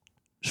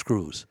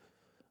screws.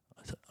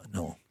 I said,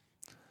 no.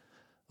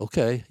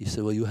 Okay. He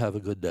said, well, you have a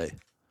good day.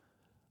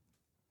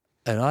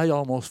 And I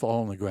almost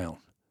fall on the ground.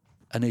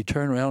 And he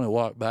turned around and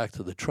walked back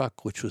to the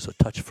truck, which was a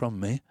touch from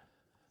me.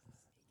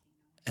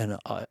 And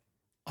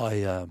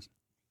I'm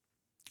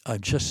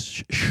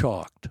just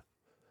shocked.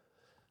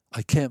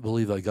 I can't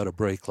believe I got a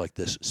break like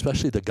this,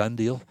 especially the gun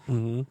deal.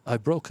 Mm-hmm.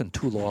 I've broken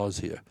 2 laws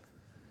here.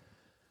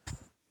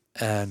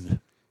 And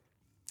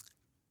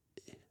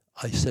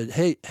I said,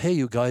 hey,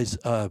 you guys,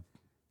 I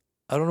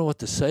don't know what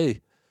to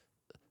say.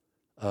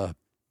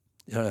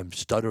 I'm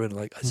stuttering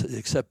I said,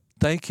 except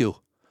thank you.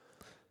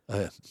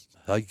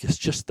 I guess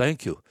just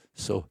thank you.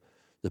 So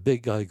the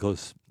big guy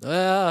goes,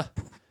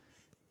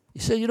 he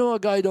said, a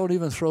guy don't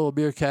even throw a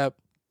beer cap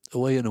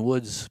away in the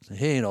woods.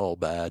 He ain't all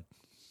bad.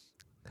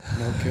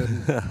 No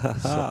kidding.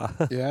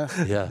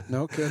 Yeah.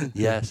 No kidding.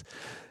 Yes.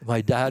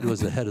 My dad was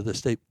the head of the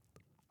state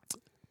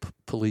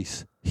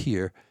police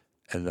here,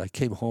 and I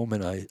came home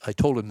and I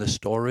told him this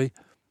story,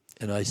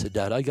 and I said,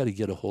 Dad, I got to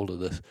get a hold of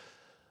this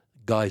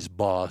guy's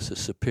boss, a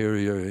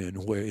superior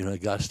in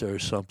Augusta or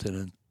something,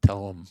 and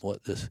tell him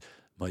what this.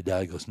 My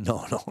dad goes,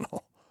 no.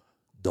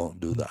 don't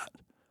do that.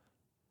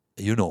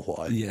 You know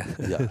why. Yeah.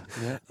 Yeah.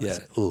 Yeah. Yeah.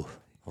 Ooh,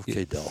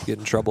 okay, Del. Get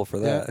in trouble for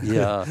that.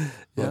 Yeah. Yeah.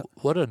 Well,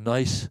 what a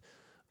nice,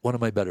 one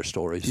of my better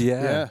stories.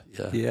 Yeah.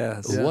 Yeah.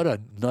 Yes. Yeah. What a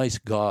nice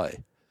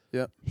guy.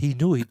 Yep. He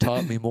knew he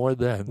taught me more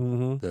than.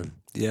 Mm-hmm.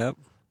 Yep.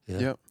 Yeah.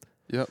 Yep.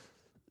 Yep.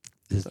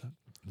 There's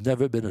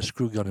never been a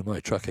screw gun in my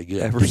truck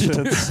again. Ever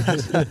since.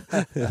 I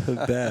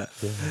bet.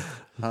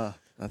 Huh.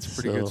 That's a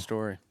pretty So- good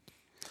story.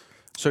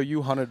 So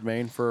you hunted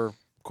Maine for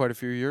quite a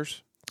few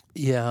years?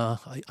 Yeah,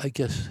 I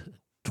guess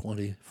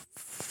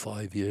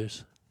 25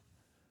 years.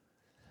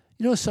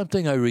 You know,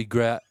 something I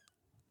regret?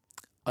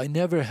 I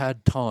never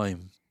had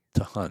time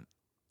to hunt.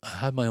 I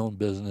had my own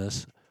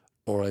business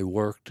or I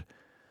worked,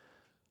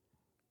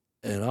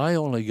 and I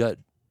only got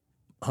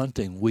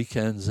hunting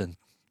weekends and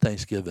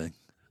Thanksgiving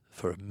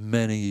for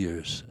many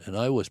years. And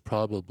I was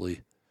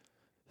probably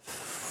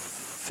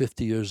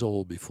 50 years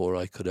old before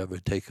I could ever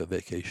take a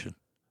vacation.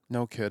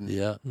 No kidding.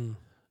 Yeah. Mm.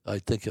 I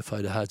think if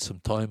I'd had some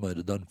time, I'd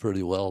have done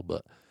pretty well.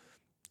 But,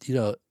 you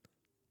know,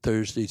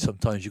 Thursday,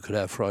 sometimes you could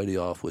have Friday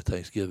off with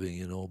Thanksgiving,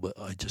 you know, but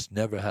I just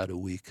never had a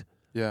week,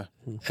 Yeah.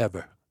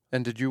 ever.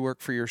 And did you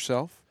work for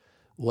yourself?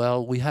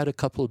 Well, we had a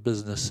couple of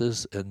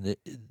businesses, and it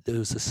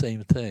was the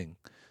same thing.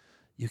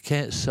 You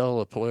can't sell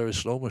a Polaris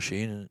snow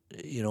machine,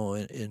 you know,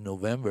 in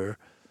November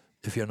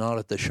if you're not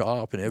at the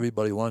shop and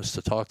everybody wants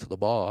to talk to the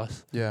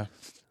boss. Yeah.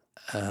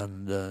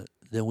 And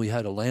then we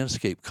had a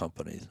landscape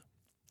company.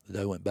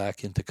 I went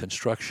back into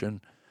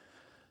construction,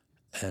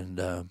 and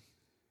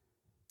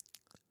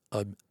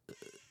I'm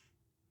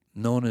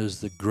known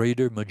as the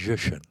greater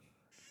magician.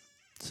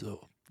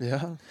 So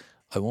Yeah.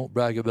 I won't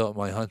brag about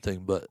my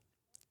hunting, but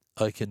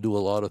I can do a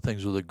lot of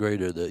things with a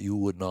grater that you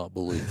would not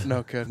believe.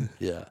 No kidding.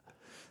 Yeah.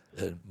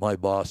 And my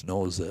boss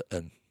knows it,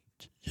 and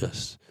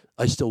just,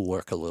 I still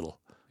work a little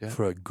Yeah.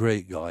 for a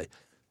great guy.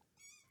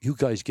 You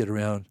guys get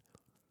around,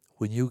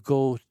 when you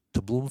go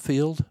to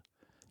Bloomfield,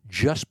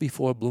 just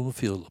before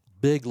Bloomfield,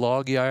 big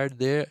log yard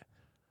there,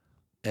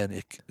 and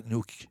a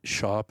new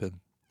shop, and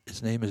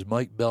his name is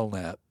Mike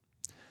Belknap,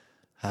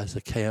 has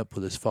a camp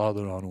with his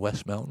father on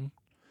West Mountain.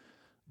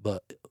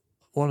 But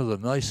one of the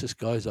nicest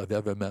guys I've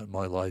ever met in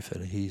my life,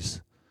 and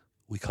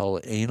we call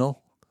it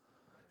anal.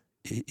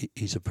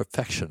 He's a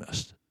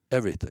perfectionist,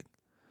 everything,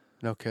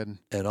 No kidding.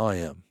 and I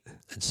am.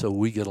 And so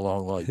we get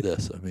along like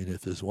this. I mean,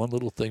 if there's one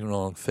little thing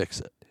wrong, fix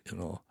it, you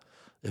know.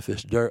 If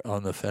there's dirt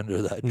on the fender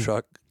of that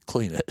truck,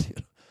 clean it, you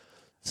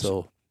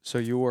know. So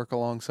you work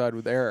alongside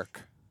with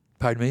Eric.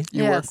 Pardon me?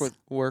 You Yes.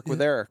 work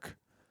with Eric.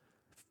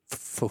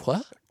 For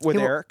what? With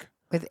You- Eric.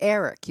 With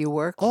Eric. You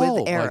work Oh,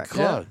 with Eric. my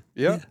God.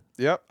 Yep.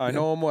 Yep. I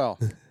know him well.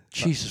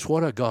 Jesus,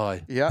 what a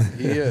guy. Yeah,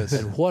 he is.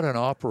 And what an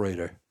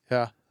operator.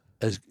 Yeah.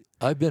 As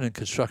I've been in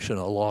construction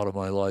a lot of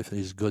my life, and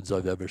he's goods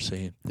I've ever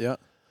seen. Yeah.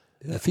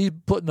 If he's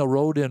putting a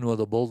road in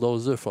with a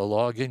bulldozer for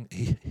logging,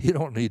 he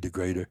don't need the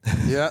grader.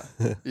 Yeah.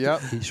 Yeah.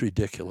 He's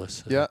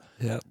ridiculous. Yeah.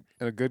 Yep.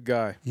 And a good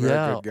guy. Very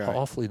Yeah, good guy.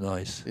 awfully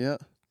nice. Yeah.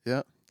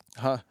 Yeah.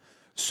 Huh.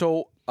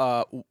 So,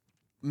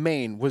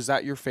 Maine, was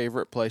that your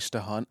favorite place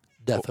to hunt?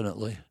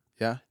 Definitely.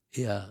 Yeah.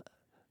 Yeah.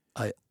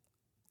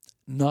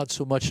 Not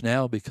so much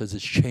now because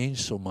it's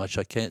changed so much.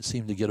 I can't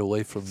seem to get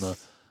away from the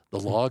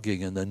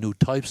logging and the new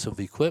types of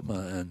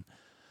equipment and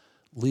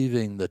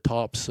leaving the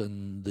tops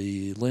and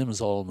the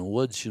limbs all in the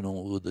woods, you know,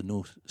 with the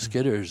new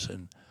skidders.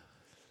 And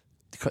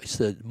Christ,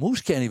 the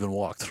moose can't even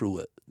walk through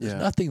it. There's Yeah.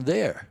 nothing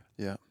there.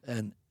 Yeah.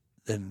 And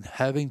then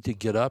having to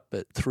get up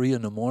at 3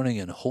 a.m.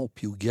 and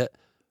hope you get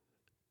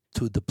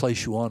to the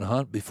place you want to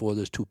hunt before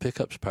there's two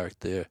pickups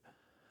parked there.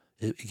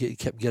 It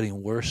kept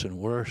getting worse and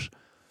worse.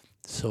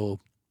 So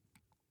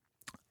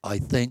I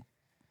think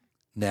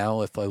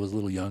now if I was a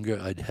little younger,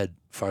 I'd head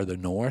farther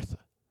north.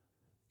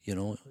 You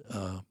know,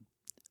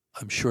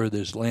 I'm sure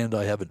there's land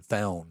I haven't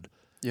found.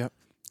 Yep.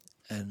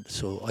 And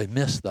so I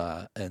miss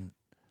that. And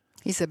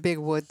He's a big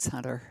woods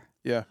hunter.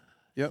 Yeah.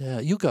 Yep. yeah,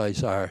 you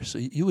guys are. So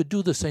you would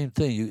do the same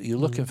thing. You're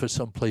looking for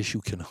some place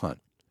you can hunt.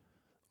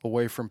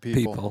 Away from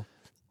people. People.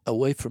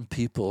 Away from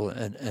people,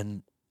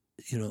 and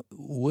you know,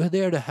 we're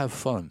there to have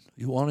fun.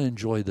 You want to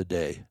enjoy the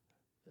day,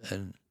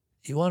 and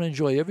you want to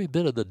enjoy every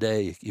bit of the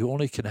day. You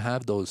only can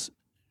have those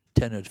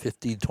 10 or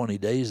 15, 20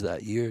 days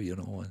that year, you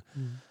know.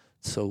 And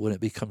so when it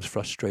becomes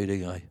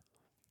frustrating, I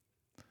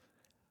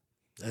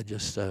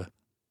just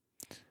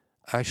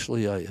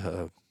actually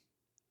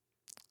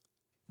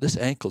this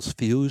ankle's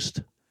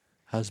fused,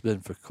 has been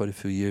for quite a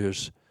few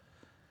years,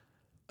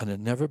 and it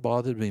never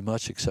bothered me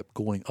much except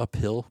going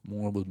uphill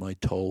more with my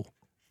toe.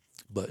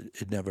 But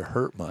it never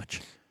hurt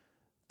much.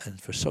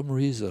 And for some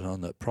reason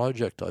on the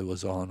project I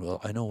was on, well,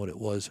 I know what it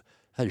was,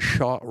 had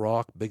shot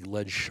rock, big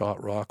ledge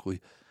shot rock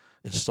we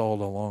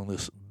installed along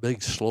this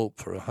big slope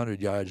for 100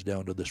 yards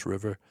down to this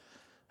river.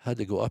 Had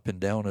to go up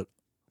and down it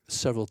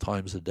several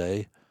times a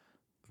day,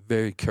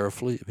 very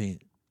carefully. I mean,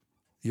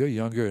 you're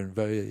younger and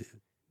very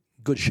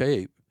good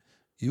shape.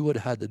 You would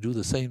have had to do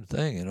the same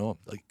thing, you know,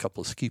 like a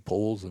couple of ski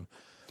poles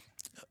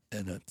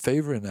and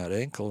favoring that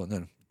ankle, and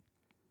then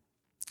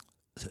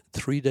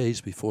 3 days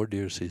before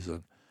deer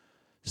season,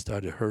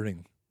 started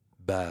hurting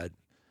bad.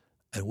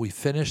 And we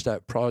finished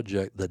that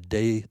project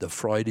the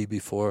Friday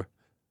before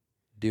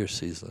deer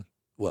season.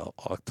 Well,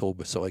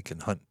 October, so I can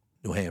hunt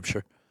New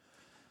Hampshire.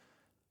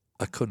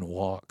 I couldn't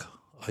walk.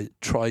 I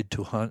tried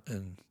to hunt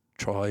and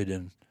tried,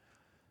 and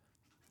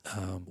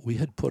we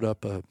had put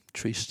up a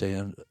tree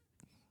stand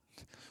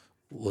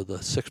with a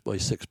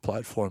 6x6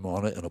 platform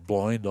on it and a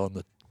blind on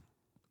the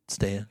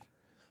stand.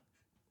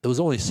 It was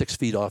only 6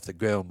 feet off the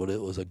ground, but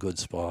it was a good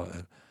spot.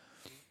 And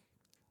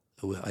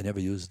I never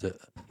used it.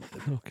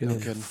 Okay. No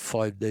kidding.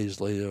 5 days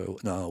later,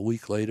 no, a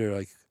week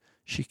later,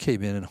 she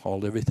came in and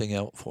hauled everything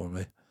out for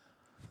me.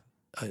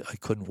 I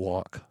couldn't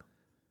walk.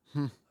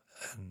 And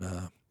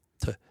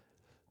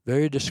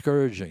very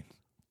discouraging.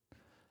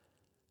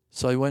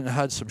 So I went and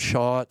had some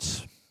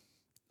shots.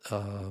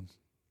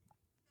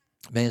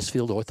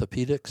 Mansfield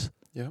Orthopedics.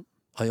 Yep.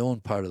 I own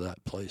part of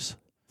that place.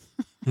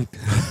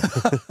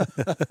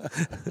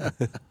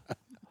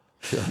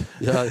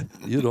 Yeah,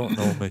 you don't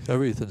know me.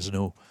 Everything's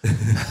new.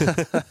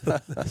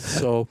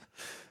 So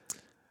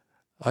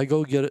I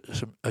go get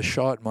a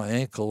shot in my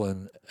ankle,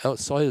 and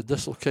outside of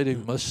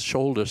dislocating my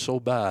shoulder so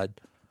bad,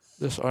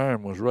 this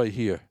arm was right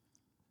here.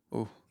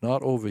 Ooh.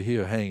 Not over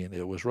here hanging.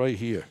 It was right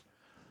here.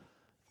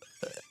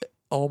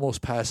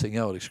 Almost passing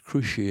out,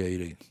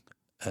 excruciating.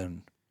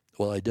 And,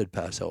 well, I did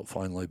pass out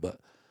finally, but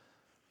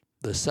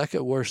the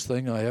second worst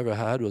thing I ever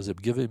had was him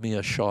giving me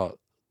a shot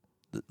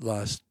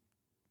last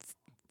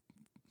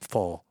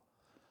fall.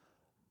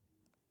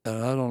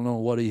 And I don't know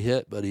what he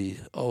hit, but it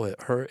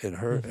hurt and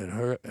hurt and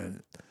hurt.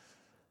 And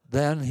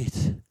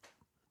then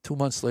 2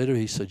 months later,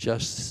 he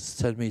suggests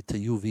send me to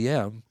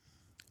UVM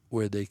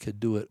where they could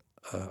do it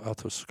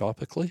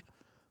arthroscopically,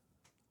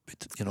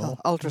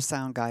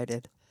 Ultrasound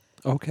guided.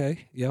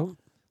 Okay. Yep.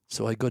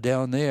 So I go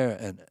down there,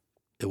 and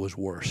it was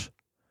worse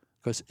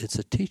because it's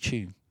a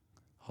teaching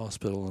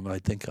hospital, and I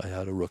think I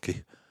had a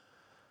rookie.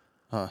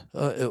 Huh.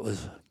 It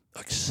was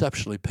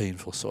exceptionally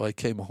painful. So I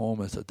came home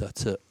and said,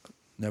 that's it.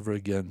 Never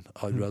again.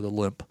 I'd rather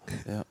limp.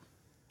 Yeah.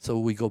 So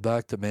we go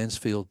back to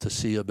Mansfield to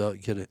see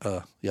about getting,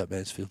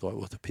 Mansfield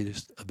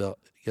Orthopedics, about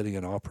getting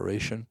an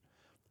operation.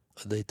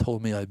 They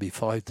told me I'd be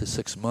 5 to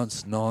 6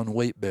 months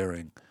non-weight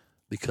bearing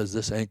because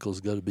this ankle's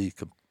got to be,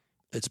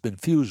 it's been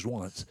fused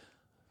once.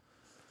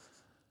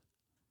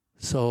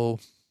 So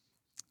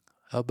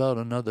how about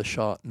another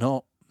shot?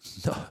 No,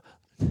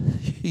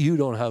 you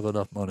don't have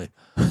enough money.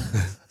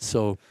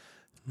 So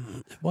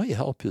it might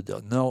help you.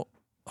 No,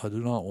 I do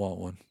not want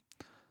one.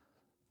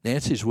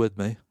 Nancy's with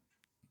me.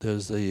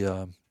 There's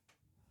the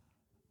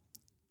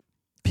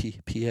PA.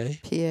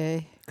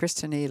 PA,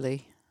 Kristen Ely.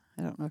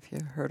 I don't know if you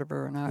heard of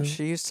her or not.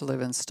 She used to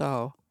live in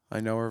Stowe. I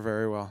know her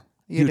very well.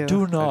 You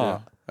do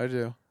not. I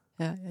do.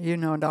 Yeah, you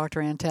know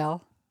Dr.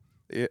 Antel?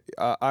 Yeah,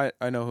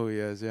 I know who he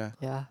is, yeah.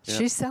 Yeah. Yeah.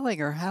 She's selling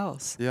her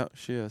house. Yeah,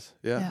 she is.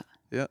 Yeah.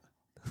 Yeah.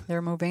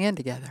 They're moving in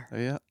together.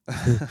 Yeah.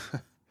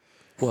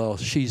 Well,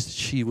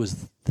 she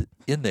was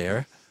in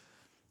there.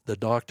 The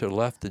doctor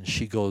left, and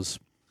she goes,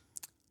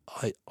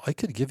 I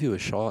could give you a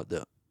shot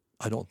that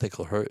I don't think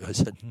will hurt. I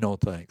said, no,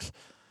 thanks.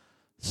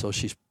 So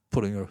she's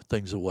putting her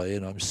things away,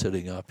 and I'm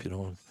sitting up,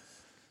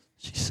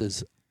 She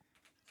says,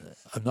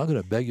 I'm not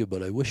going to beg you,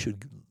 but I wish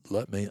you'd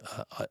let me.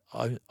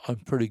 I'm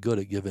pretty good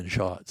at giving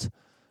shots.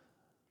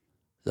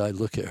 I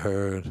look at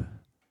her, and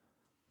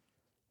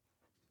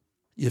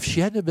if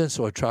she hadn't been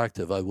so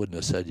attractive, I wouldn't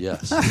have said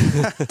yes.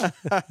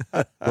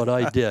 But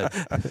I did.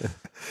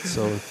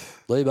 So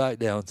lay back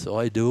down. So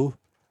I do.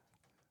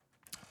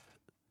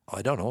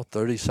 I don't know,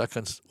 30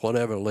 seconds,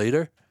 whatever,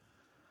 later,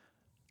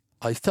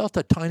 I felt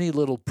a tiny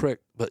little prick,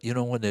 but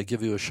when they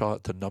give you a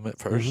shot to numb it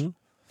first,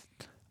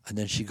 and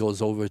then she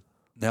goes over,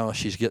 now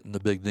she's getting the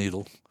big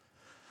needle.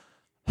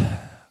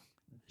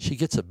 She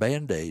gets a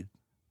Band-Aid,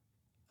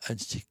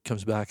 and she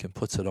comes back and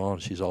puts it on,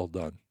 she's all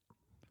done.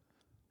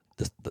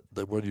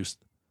 The word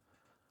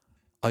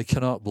I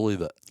cannot believe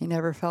it. You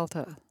never felt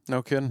it.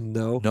 No kidding.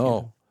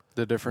 No.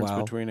 The difference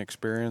Wow. between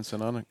experienced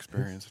and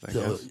unexperienced, I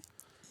So guess.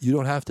 you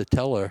don't have to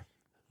tell her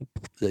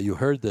that you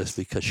heard this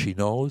because she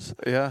knows.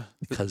 Yeah.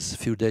 Because a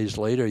few days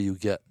later, you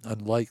get,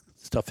 unlike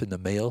stuff in the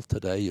mail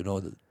today,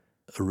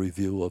 a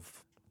review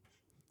of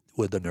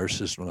where the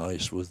nurses were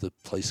nice, was the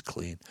place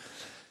clean.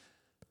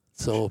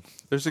 So,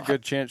 There's a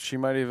good chance she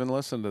might even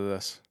listen to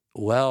this.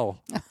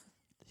 well,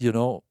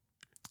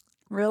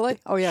 Really?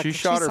 Oh, yeah. She 'cause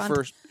shot she's her on-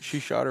 first. She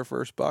shot her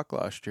first buck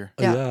last year.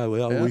 Yeah.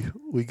 well,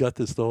 we got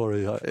the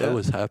story. I Yeah.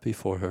 was happy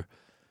for her.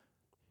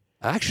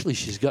 Actually,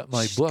 she's got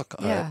my book.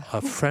 yeah.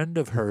 A friend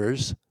of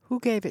hers, Who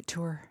gave it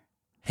to her?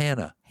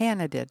 Hannah,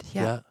 Hannah did.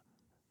 Yeah.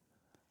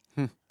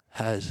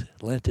 has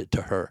lent it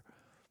to her.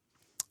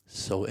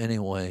 So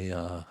anyway,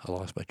 I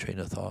lost my train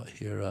of thought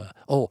here.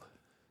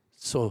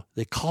 So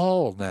they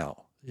call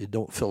now. You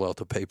don't fill out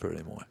the paper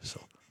anymore.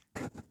 So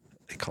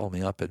they call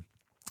me up, and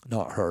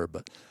not her,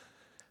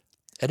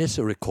 and it's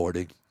a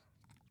recording.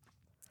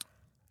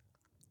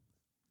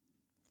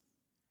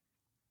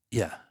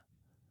 Yeah.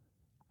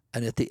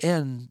 And at the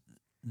end,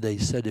 they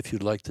said if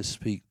you'd like to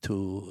speak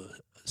to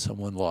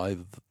someone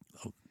live,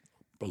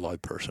 a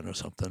live person or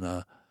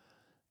something,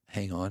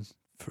 hang on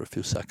for a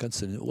few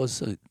seconds, and it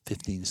was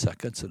 15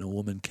 seconds, and a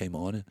woman came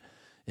on and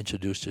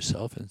introduced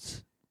herself and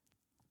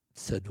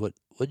said,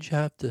 what'd you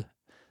have to,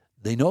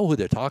 they know who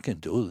they're talking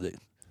to,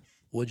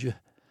 what'd you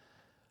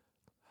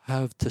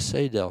have to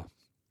say, Del?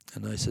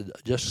 And I said,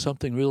 just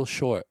something real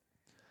short.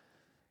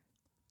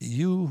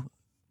 You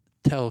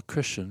tell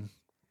Christian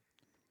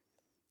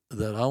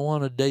that I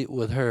want to date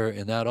with her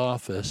in that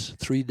office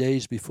 3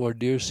 days before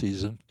deer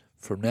season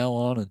from now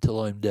on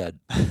until I'm dead.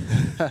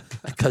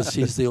 Because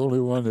she's the only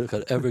one that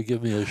could ever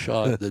give me a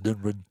shot that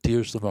didn't bring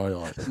tears to my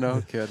eyes.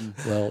 No kidding.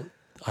 Well,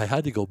 I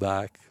had to go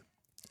back,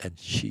 and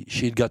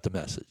she'd got the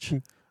message.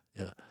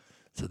 Yeah,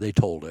 so they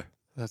told her.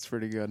 That's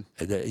pretty good.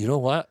 And you know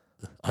what?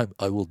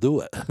 I will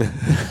do it.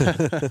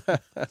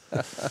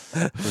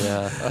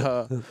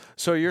 Yeah.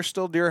 So you're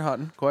still deer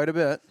hunting quite a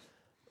bit.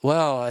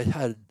 Well, I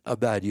had a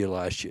bad year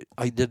last year.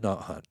 I did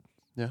not hunt.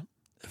 Yeah.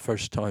 The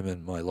first time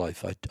in my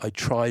life. I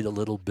tried a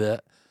little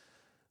bit,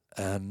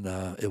 and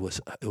it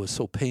was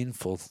so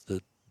painful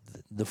that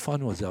the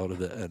fun was out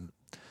of it. And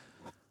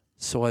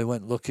so I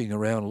went looking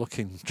around,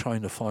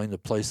 trying to find a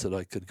place that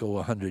I could go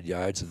 100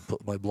 yards and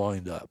put my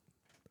blind up.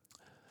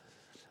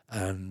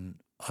 And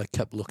I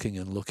kept looking,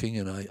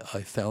 and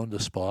I found a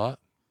spot,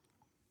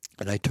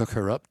 and I took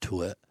her up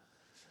to it.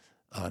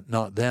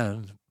 Not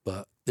then,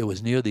 but it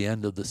was near the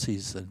end of the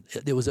season.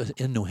 It was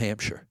in New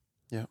Hampshire.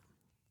 Yeah.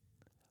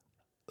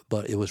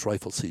 But it was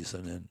rifle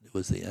season, and it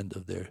was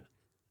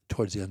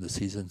towards the end of the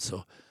season.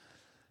 So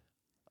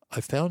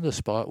I found a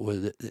spot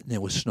where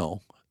there was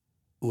snow,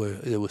 where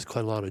there was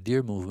quite a lot of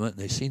deer movement,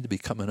 and they seemed to be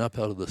coming up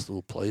out of this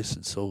little place,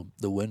 and so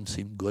the wind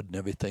seemed good and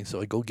everything.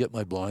 So I go get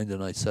my blind,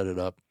 and I set it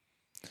up.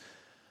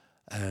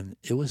 And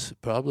it was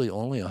probably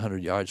only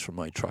 100 yards from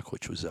my truck,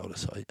 which was out of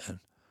sight. And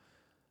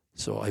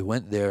so I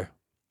went there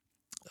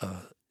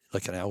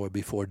like an hour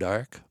before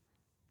dark.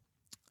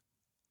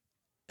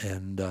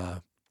 And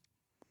I'm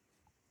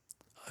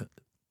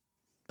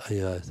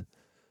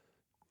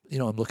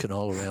looking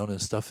all around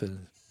and stuff,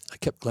 and I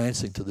kept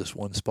glancing to this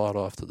one spot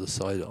off to the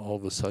side. And all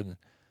of a sudden,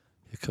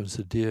 here comes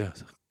the deer.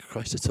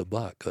 Christ, it's a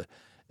buck.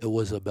 It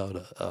was about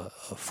a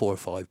 4 or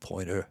 5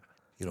 pointer,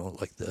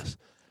 like this.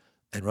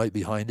 And right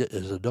behind it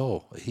is a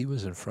doe. He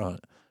was in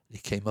front. He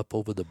came up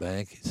over the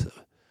bank. He's,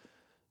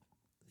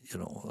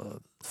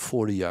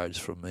 40 yards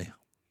from me,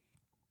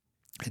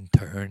 and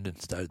turned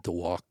and started to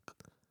walk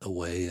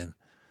away. And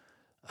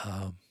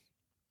I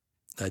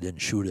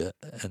didn't shoot it,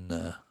 and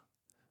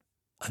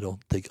I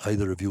don't think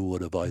either of you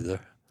would have either.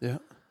 Yeah.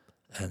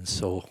 And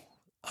so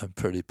I'm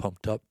pretty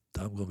pumped up.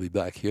 I'm going to be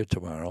back here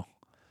tomorrow.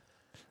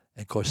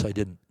 And of course, I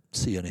didn't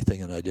see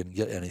anything, and I didn't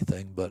get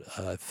anything, but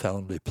I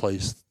found a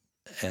place.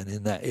 And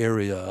in that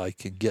area, I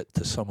can get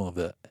to some of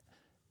it.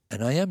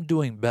 And I am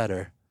doing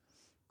better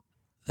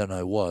than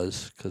I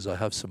was, because I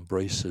have some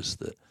braces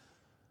that,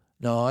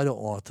 no, I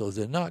don't want those.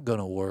 They're not going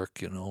to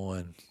work,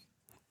 and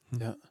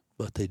yeah,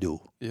 but they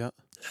do. Yeah.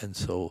 And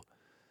so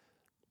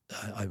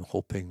I'm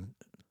hoping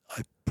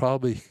I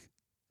probably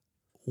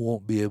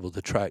won't be able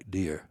to track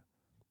deer,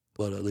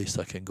 but at least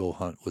I can go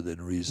hunt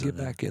within reason. Get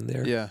back in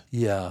there. Yeah.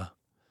 Yeah.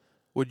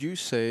 Would you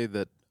say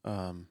that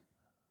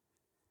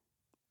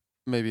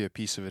maybe a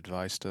piece of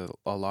advice to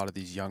a lot of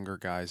these younger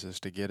guys is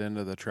to get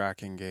into the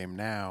tracking game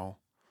now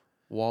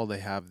while they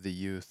have the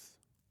youth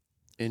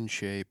in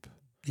shape?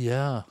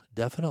 Yeah,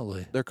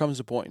 definitely. There comes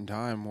a point in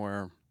time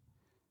where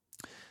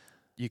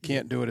you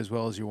can't do it as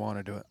well as you want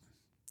to do it.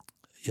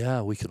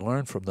 Yeah, we can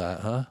learn from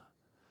that, huh?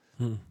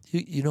 Hmm.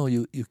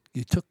 You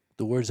took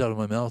the words out of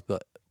my mouth,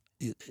 but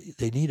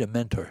they need a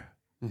mentor,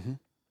 Mm-hmm.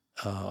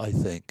 I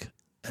think.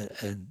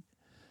 And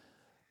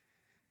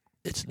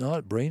it's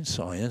not brain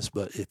science,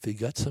 but if you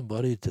got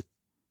somebody to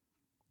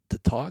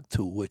talk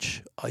to,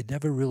 which I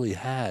never really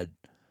had.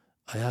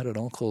 I had an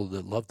uncle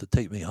that loved to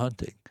take me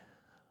hunting,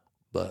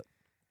 but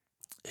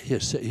here,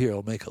 sit here,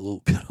 I'll make a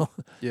loop,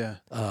 Yeah.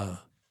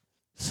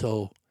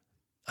 So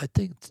I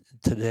think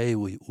today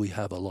we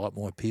have a lot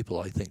more people,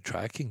 I think,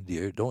 tracking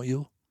deer, don't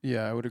you?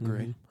 Yeah, I would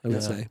agree. Mm-hmm. I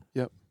would say.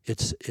 Yep.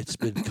 It's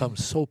become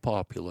so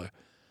popular,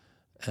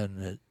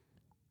 and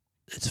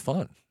it's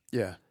fun.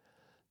 Yeah.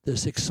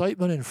 There's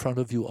excitement in front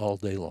of you all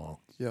day long.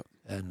 Yep.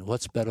 And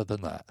what's better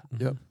than that?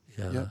 Yep.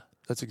 Yeah. Yep.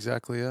 That's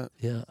exactly it.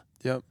 Yeah.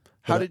 Yep.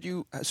 How did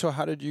you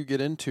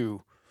get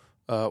into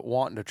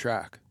wanting to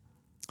track?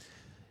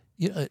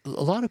 A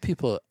lot of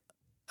people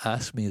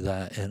ask me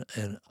that,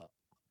 and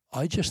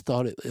I just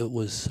thought it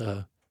was,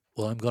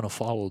 I'm going to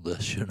follow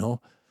this,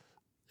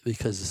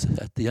 because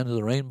at the end of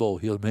the rainbow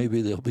here,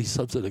 maybe there'll be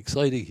something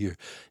exciting here.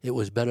 It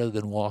was better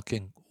than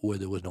walking where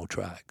there was no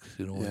tracks,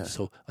 Yeah. And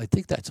so I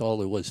think that's all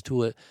there was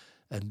to it.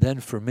 And then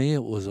for me,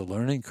 it was a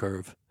learning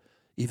curve.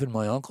 Even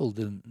my uncle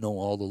didn't know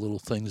all the little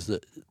things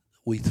that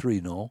we three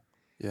know.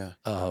 Yeah.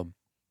 I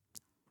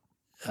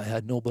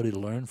had nobody to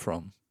learn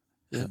from.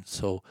 Yeah. And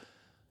so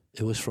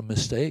it was from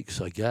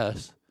mistakes, I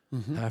guess,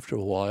 Mm-hmm. after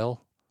a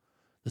while.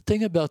 The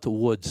thing about the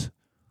woods,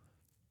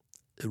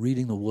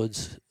 reading the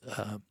woods,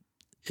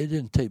 it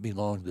didn't take me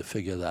long to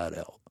figure that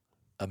out.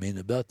 I mean,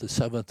 about the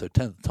 7th or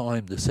 10th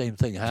time, the same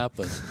thing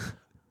happened.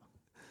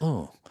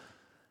 Oh,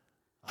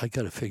 I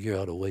got to figure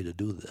out a way to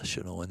do this,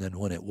 you know. And then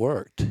when it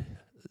worked,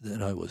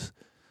 then I was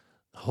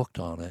hooked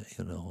on it,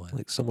 you know. And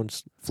Like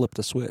someone's flipped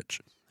a switch.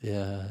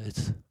 yeah,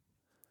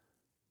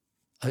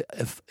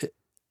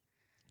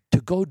 to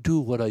go do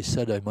what I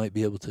said I might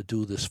be able to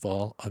do this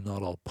fall, I'm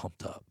not all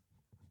pumped up,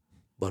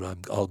 but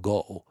I'll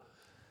go.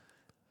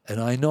 And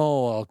I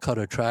know I'll cut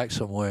a track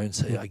somewhere and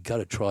say, I got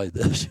to try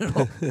this, you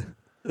know.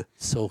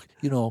 So,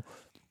 you know,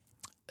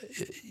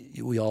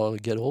 we all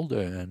get older,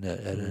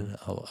 and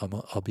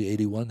I'll be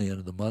 81 the end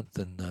of the month,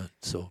 and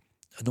so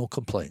no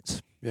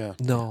complaints. Yeah.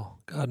 No,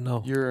 God,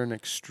 no. You're in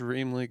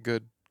extremely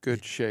good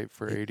shape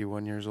for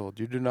 81 years old.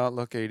 You do not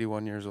look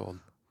 81 years old.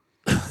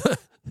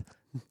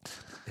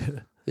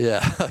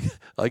 Yeah,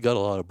 I got a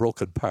lot of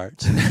broken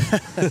parts.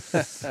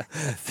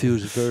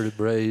 Fused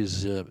vertebrae,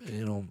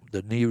 you know,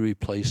 the knee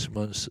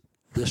replacements.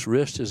 This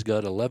wrist has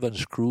got 11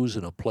 screws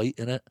and a plate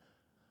in it.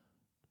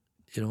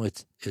 You know,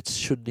 it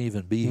shouldn't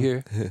even be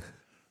here.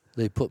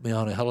 They put me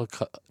on a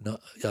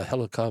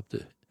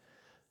helicopter.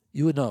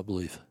 You would not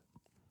believe.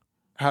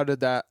 How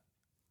did that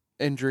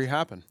injury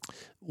happen?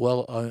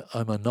 Well,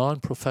 I'm a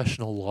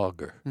non-professional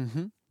logger,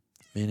 Mm-hmm.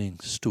 meaning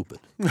stupid.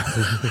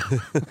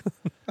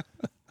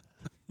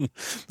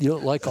 You know,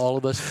 like all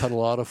of us, cut a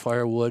lot of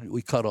firewood.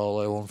 We cut all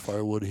our own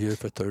firewood here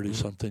for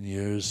 30-something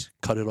years,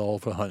 cut it all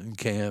for hunting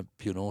camp,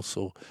 you know,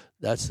 so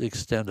that's the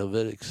extent of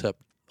it, except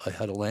I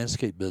had a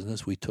landscape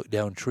business. We took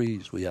down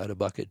trees. We had a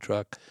bucket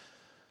truck,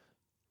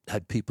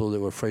 had people that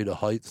were afraid of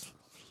heights,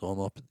 so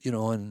I'm up, you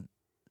know, and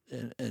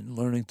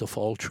learning to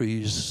fall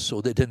trees so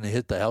they didn't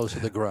hit the house or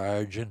the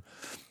garage. And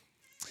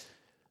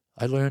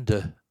I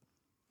learned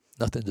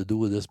nothing to do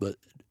with this, but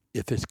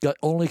if it's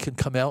only can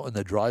come out in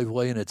the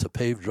driveway and it's a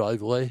paved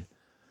driveway,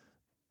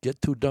 get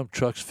 2 dump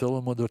trucks, fill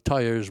them with their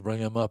tires, bring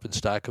them up and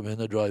stack them in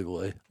the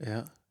driveway.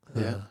 Yeah.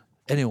 Yeah.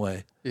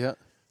 Anyway. Yeah.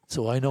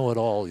 So I know it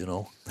all, you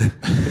know.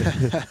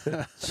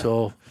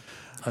 So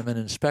I'm an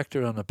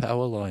inspector on the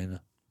power line,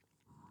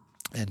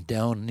 and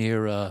down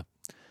near, I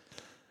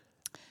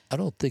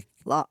don't think.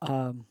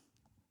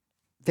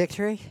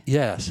 Victory?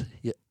 Yes.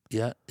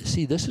 Yeah.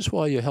 See, this is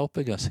why you're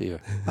helping us here.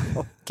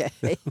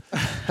 Okay.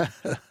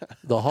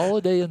 The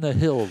Holiday in the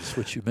Hills,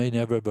 which you may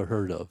never have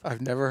heard of.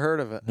 I've never heard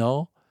of it.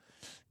 No?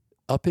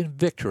 Up in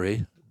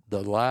Victory,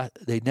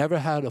 they never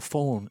had a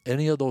phone,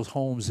 any of those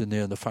homes in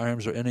there, the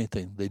farms or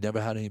anything, they never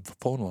had any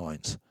phone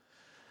lines.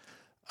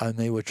 And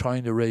they were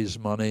trying to raise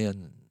money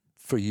and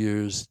for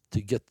years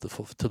to get to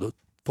the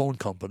phone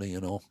company,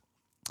 you know.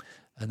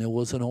 And there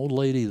was an old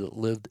lady that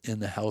lived in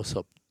the house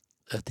up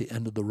at the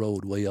end of the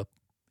road, way up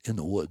in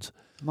the woods.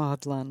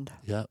 Maud Lund.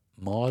 Yeah,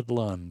 Maud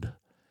Lund.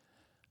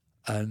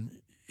 And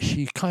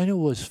she kind of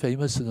was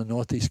famous in the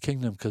Northeast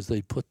Kingdom because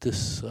they put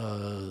this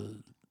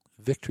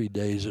Victory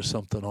Days or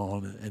something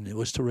on, and it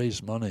was to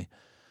raise money.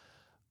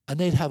 And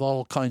they'd have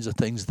all kinds of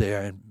things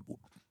there, and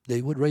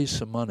they would raise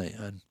some money.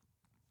 And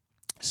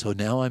so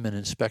now I'm an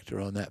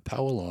inspector on that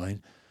power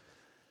line,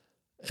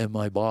 and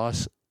my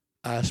boss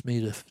asked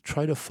me to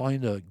try to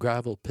find a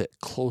gravel pit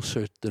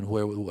closer than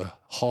where we were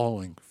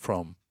hauling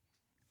from.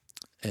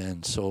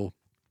 And so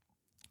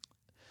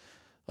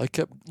I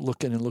kept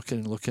looking,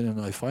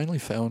 and I finally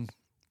found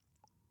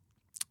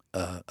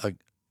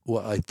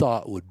what I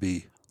thought would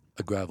be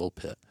a gravel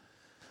pit.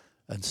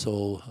 And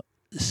so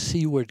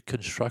Seaward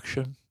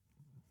Construction,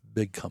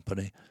 big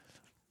company,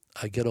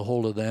 I get a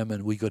hold of them,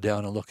 and we go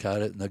down and look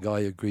at it, and the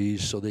guy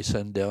agrees, so they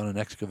send down an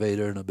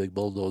excavator and a big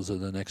bulldozer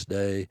the next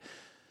day.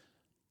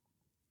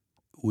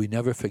 We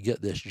never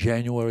forget this,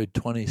 January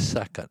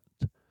 22nd,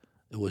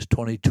 it was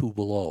 22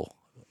 below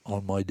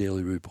on my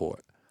daily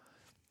report.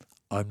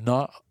 I'm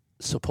not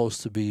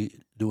supposed to be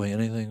doing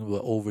anything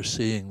but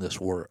overseeing this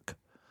work.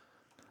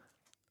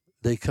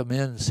 They come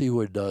in,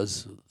 Seaward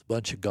does, a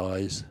bunch of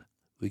guys.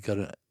 We got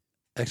an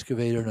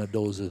excavator and a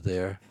dozer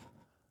there,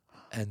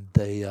 and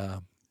they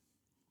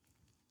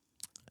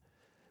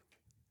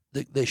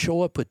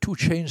show up with 2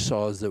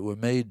 chainsaws that were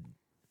made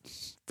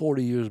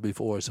 40 years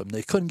before or something.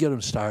 They couldn't get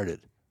them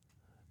started,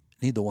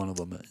 neither one of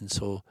them. And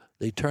so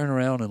they turn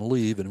around and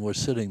leave, and we're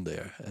sitting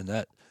there, and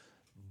that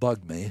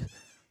bugged me.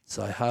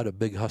 So I had a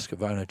big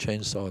Husqvarna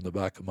chainsaw in the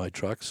back of my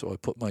truck, so I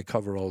put my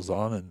coveralls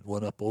on and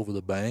went up over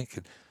the bank.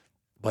 And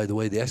by the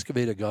way, the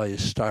excavator guy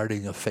is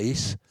starting a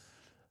face,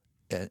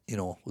 and you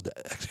know, with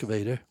the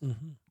excavator.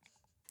 Mm-hmm.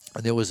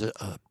 And there was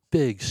a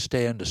big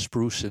stand of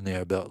spruce in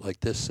there, about like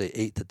this, say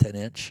 8 to 10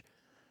 inch,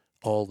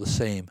 all the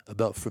same,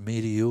 about from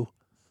me to you,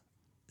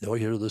 or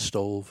here to the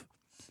stove.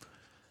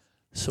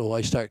 So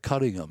I start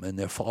cutting them, and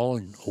they're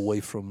falling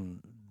away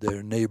from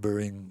their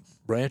neighboring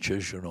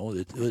branches, you know.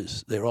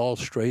 They're all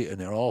straight, and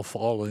they're all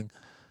falling.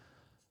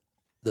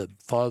 The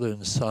father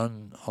and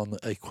son on the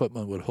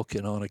equipment would hook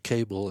in on a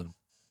cable and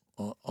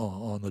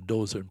on the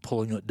dozer and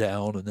pulling it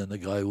down, and then the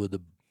guy with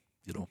the,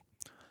 you know.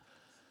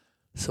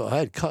 So I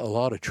had cut a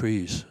lot of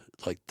trees,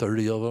 like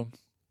 30 of them,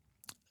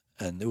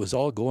 and it was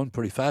all going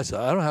pretty fast.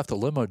 I don't have to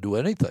limb or do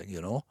anything,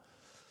 you know.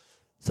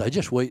 So I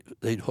just wait.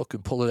 They'd hook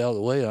and pull it out of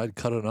the way, and I'd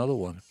cut another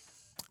one.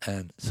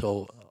 And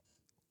so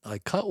I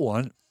cut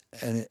one,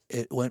 and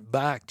it went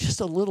back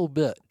just a little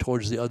bit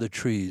towards the other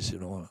trees,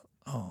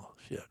 Oh,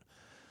 shit.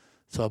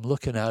 So I'm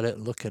looking at it.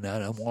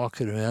 I'm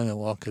walking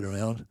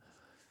around.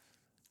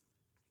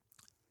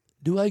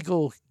 Do I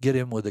go get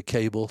him with a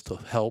cable to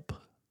help?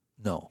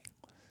 No.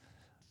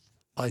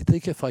 I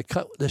think if I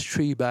cut this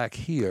tree back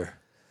here,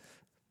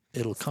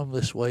 it'll come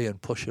this way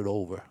and push it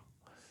over.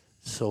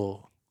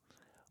 So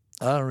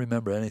I don't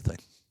remember anything.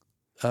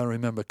 I don't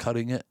remember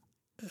cutting it.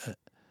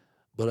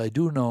 But I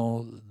do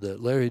know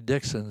that Larry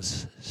Dixon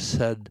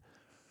said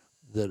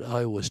that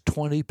I was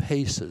 20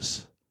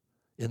 paces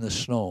in the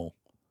snow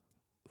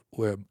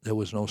where there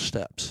was no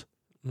steps.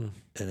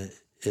 And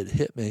it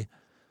hit me.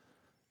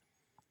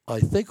 I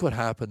think what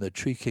happened, the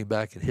tree came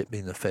back and hit me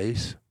in the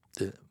face.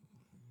 It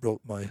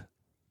broke my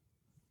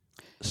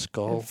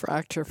skull. A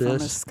fracture from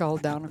his skull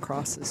down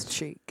across his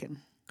cheek, and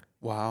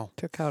Wow.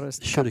 took out his.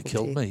 Should have couple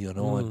killed teeth.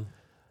 me,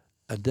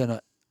 and then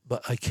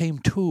I came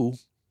to,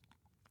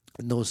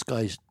 and those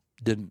guys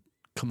didn't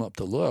come up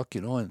to look,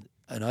 and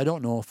I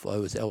don't know if I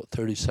was out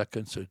 30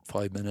 seconds or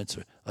 5 minutes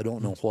or I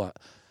don't know what.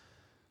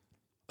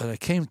 And I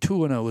came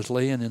to and I was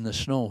laying in the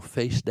snow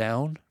face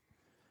down,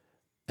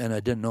 and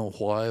I didn't know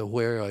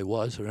where I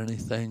was or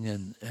anything,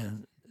 and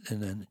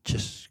then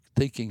just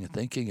thinking,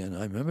 and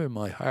I remember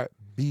my heart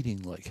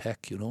beating like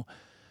heck, and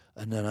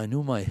then I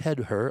knew my head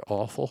hurt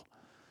awful,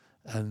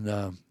 and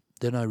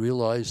then I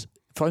realized,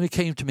 finally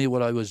came to me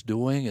what I was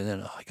doing, and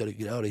then I got to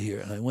get out of here,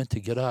 and I went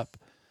to get up,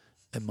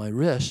 and my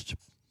wrist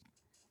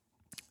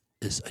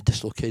I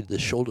dislocated the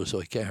shoulder, so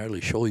I can't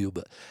hardly show you,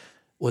 but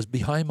was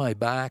behind my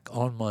back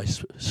on my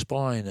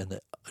spine, and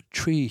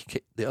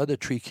the other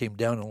tree came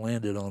down and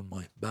landed on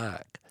my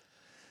back,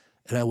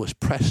 and I was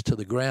pressed to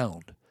the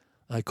ground.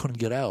 I couldn't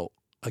get out.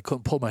 I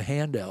couldn't pull my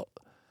hand out.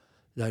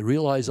 And I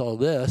realized all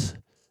this,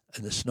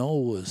 and the snow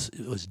was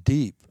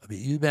deep. I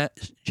mean,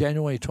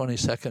 January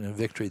 22nd in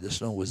Victory, the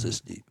snow was this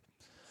deep.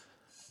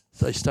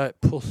 So I started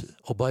pulling.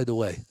 Oh, by the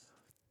way,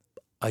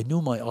 I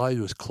knew my eye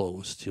was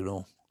closed,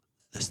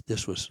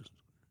 This was,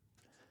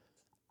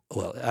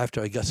 well,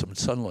 after I got some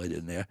sunlight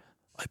in there,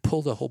 I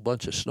pulled a whole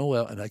bunch of snow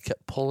out, and I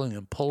kept pulling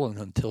and pulling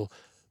until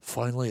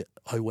finally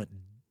I went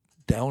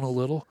down a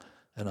little,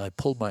 and I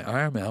pulled my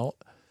arm out,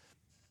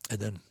 and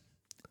then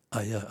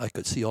I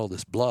could see all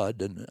this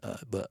blood,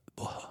 but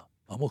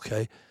I'm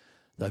okay.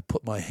 And I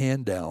put my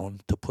hand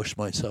down to push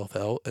myself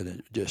out, and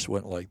it just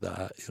went like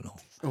that,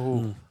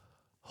 Oh.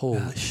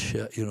 Holy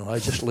shit, I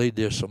just laid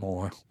there some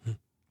more.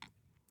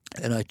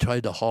 And I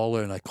tried to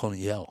holler, and I couldn't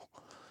yell.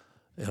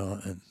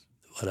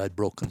 But I'd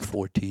broken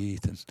 4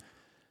 teeth, and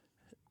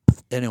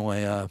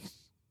anyway,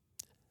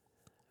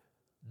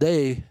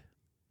 they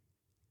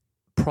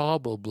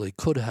probably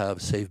could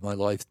have saved my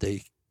life.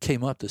 They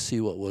came up to see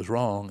what was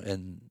wrong,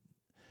 and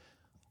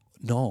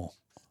no,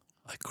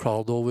 I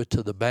crawled over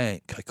to the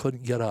bank. I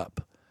couldn't get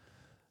up,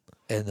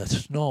 and the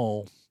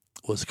snow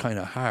was kind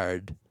of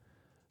hard,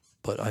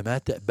 but I'm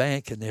at that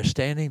bank, and they're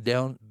standing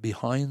down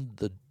behind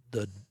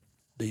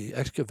the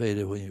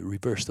excavator when you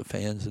reverse the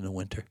fans in the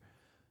winter.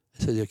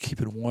 So they're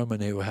keeping warm,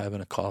 and they were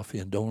having a coffee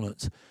and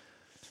donuts.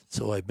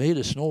 So I made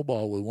a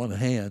snowball with one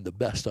hand, the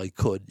best I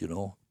could,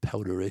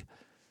 powdery,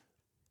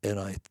 and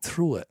I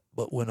threw it.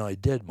 But when I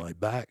did, my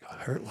back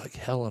hurt like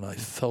hell, and I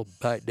fell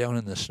back down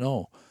in the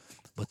snow.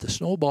 But the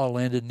snowball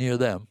landed near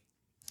them.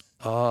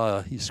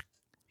 He's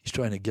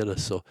trying to get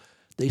us. So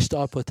they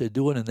stop what they're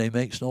doing, and they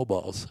make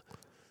snowballs.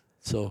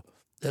 So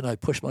then I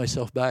pushed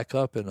myself back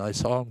up, and I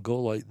saw them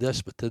go like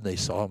this, but then they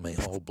saw me,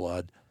 all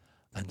blood.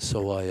 And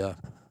so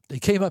they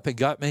came up and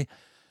got me.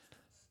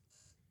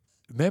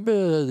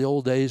 Remember the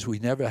old days? We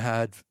never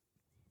had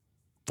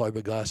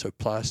fiberglass or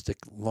plastic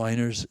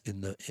liners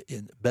in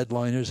bed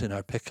liners in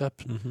our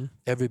pickups. Mm-hmm.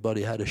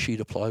 Everybody had a sheet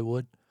of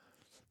plywood.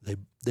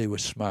 They were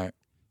smart.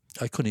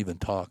 I couldn't even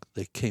talk.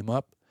 They came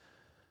up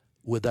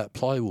with that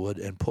plywood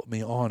and put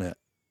me on it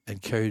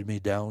and carried me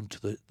down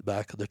to the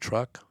back of the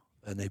truck,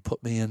 and they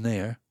put me in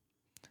there.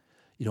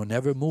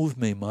 Never moved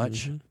me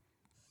much.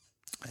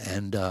 Mm-hmm.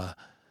 And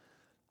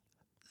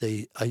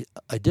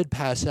I did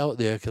pass out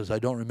there because I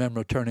don't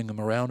remember turning them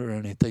around or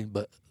anything,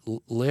 but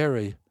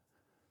Larry,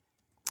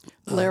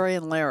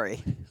 and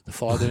Larry, the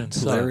father and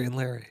son. Larry and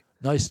Larry.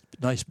 Nice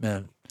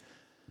man.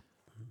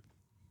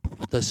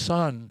 The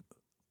son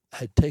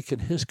had taken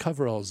his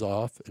coveralls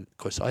off. Of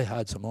course, I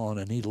had some on,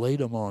 and he laid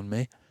them on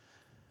me,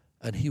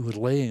 and he was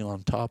laying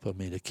on top of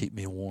me to keep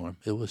me warm.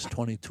 It was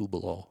 22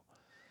 below.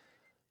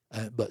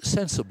 But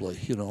sensibly,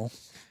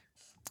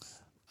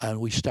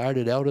 And we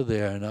started out of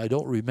there, and I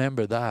don't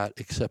remember that,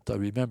 except I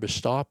remember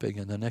stopping,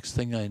 and the next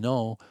thing I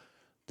know,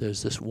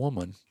 there's this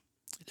woman.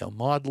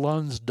 Maud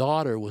Lund's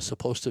daughter was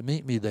supposed to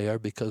meet me there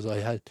because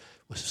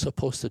was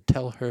supposed to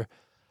tell her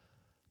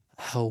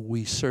how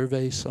we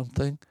survey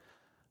something,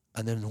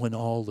 and then when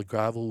all the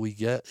gravel we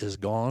get is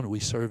gone, we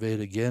survey it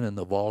again, and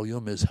the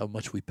volume is how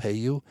much we pay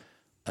you,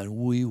 and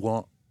we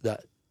want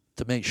that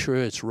to make sure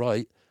it's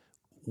right.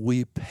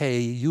 We pay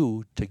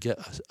you to get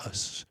a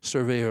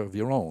surveyor of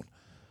your own.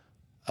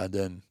 And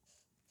then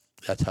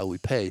that's how we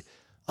pay.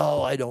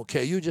 Oh, I don't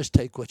care. You just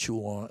take what you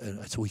want.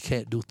 And so we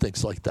can't do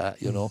things like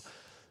that,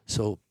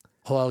 So,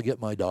 I'll get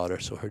my daughter.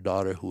 So her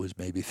daughter, who was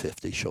maybe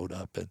 50, showed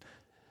up, and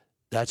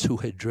that's who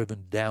had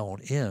driven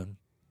down in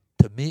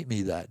to meet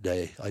me that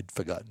day. I'd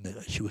forgotten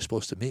that she was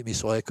supposed to meet me,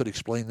 so I could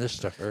explain this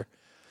to her.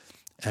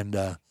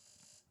 And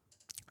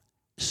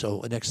so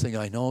the next thing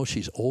I know,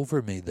 she's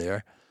over me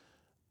there,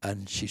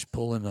 and she's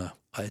pulling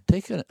I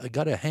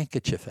got a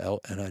handkerchief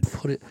out, and I'd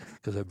put it,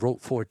 because I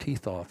broke 4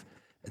 teeth off,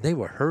 and they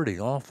were hurting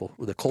awful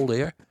with the cold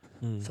air.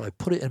 So I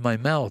put it in my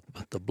mouth,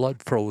 but the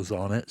blood froze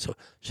on it. So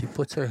she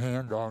puts her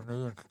hand on me,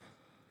 and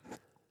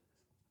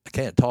I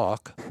can't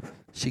talk.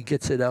 She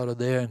gets it out of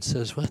there and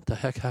says, "What the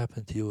heck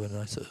happened to you?" And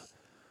I said,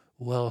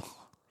 "Well,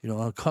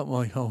 I cut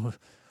my own."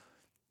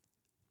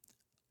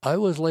 I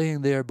was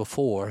laying there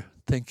before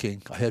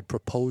thinking I had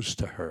proposed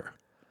to her,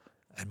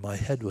 and my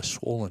head was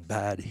swollen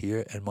bad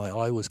here, and my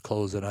eye was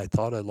closed, and I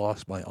thought I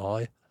lost my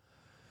eye.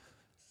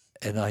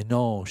 And I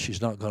know she's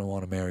not going to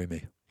want to marry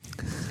me.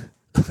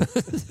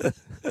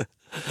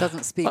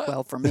 Doesn't speak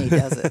well for me,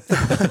 does it?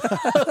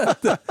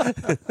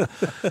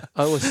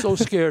 I was so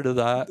scared of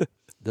that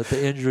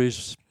the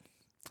injuries.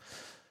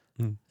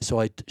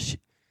 So she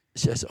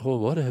said, "Oh,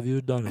 what have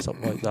you done?" or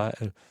something like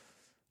that. And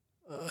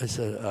I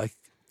said, "I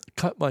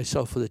cut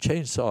myself with a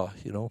chainsaw."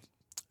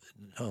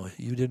 No,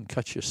 you didn't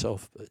cut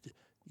yourself, but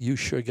you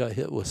sure got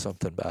hit with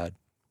something bad.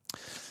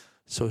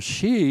 So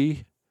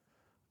she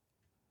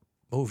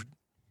moved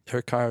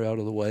her car out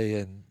of the way,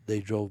 and they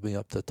drove me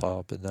up the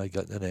top, and I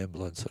got in an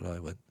ambulance, and I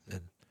went.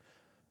 And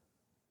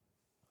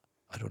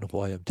I don't know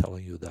why I'm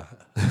telling you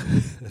that.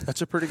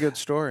 That's a pretty good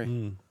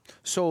story.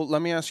 So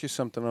let me ask you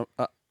something.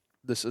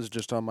 This is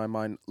just on my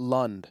mind.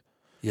 Lund.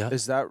 Yeah.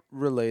 Is that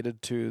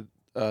related to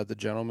the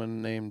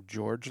gentleman named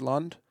George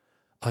Lund?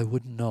 I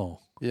wouldn't know.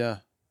 Yeah.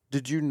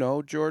 Did you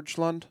know George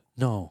Lund?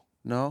 No.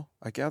 No?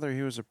 I gather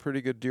he was a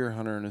pretty good deer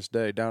hunter in his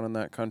day down in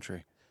that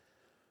country.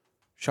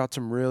 Shot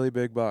some really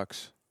big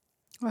bucks.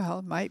 Well,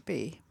 it might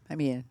be. I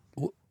mean,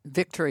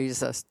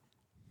 Victory's a...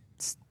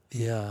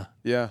 Yeah.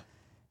 Yeah.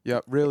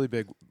 Yeah, really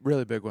big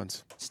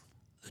ones.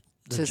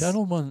 The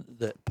gentleman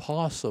that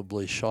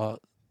possibly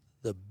shot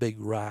the big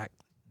rack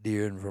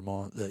deer in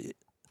Vermont that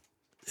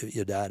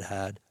your dad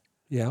had,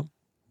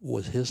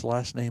 was his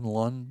last name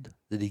Lund?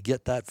 Did he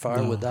get that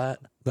far with that?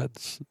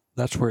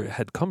 That's where it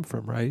had come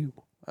from, right?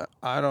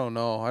 I don't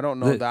know. I don't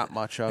know that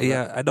much of it.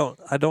 Yeah, I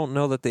don't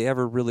know that they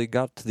ever really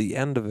got to the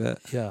end of it.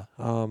 Yeah.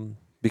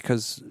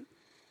 Because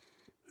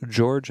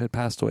George had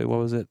passed away. What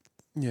was it?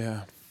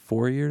 Yeah.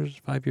 4 years,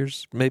 5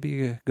 years,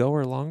 maybe ago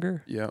or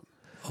longer. Yeah.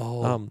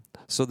 Oh.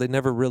 So they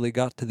never really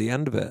got to the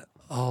end of it.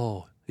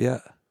 Oh. Yeah.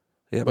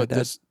 Yeah. But my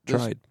dad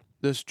tried.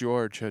 This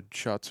George had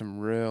shot some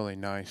really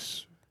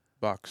nice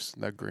bucks.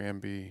 That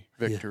Granby,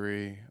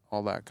 Victory,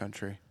 all that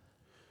country.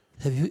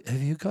 Have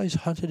you guys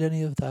hunted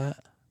any of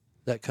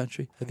that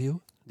country? Have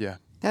you? Yeah.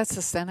 That's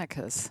the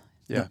Senecas.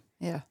 Yeah.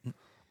 Yeah.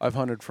 I've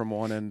hunted from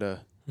one end of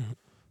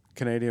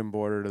Canadian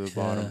border to the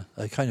bottom.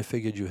 I kind of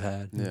figured you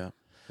had. Yeah.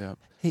 Yeah.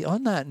 Hey,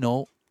 on that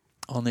note,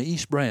 on the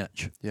East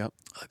Branch, Yep.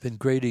 I've been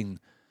grading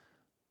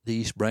the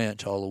East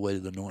Branch all the way to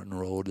the Norton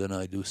Road. Then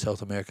I do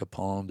South America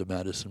Palm to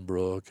Madison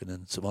Brook, and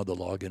then some other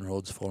logging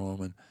roads for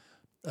them.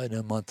 And in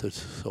a month or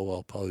so,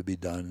 I'll probably be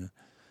done.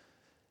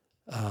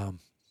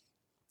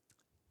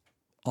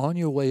 On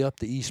your way up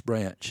the East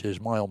Branch, there's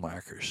mile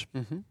markers.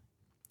 Mm-hmm.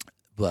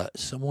 But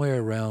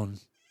somewhere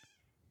around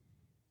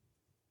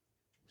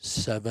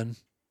 7,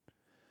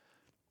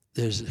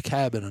 there's a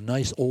cabin, a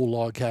nice old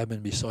log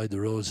cabin beside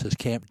the road. Says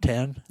Camp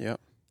 10. Yep.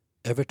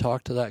 Ever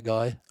talk to that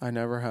guy? I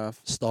never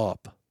have.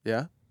 Stop.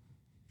 Yeah?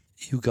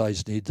 You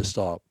guys need to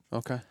stop.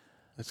 Okay.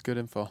 That's good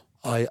info.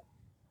 I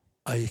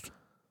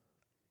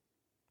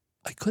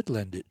could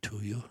lend it to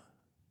you.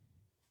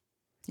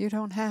 You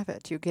don't have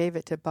it. You gave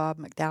it to Bob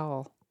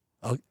McDowell.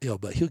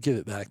 But he'll give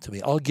it back to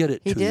me. I'll get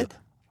it to you. He did?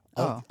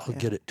 I'll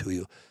get it to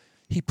you.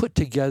 He put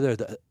together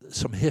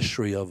some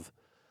history of,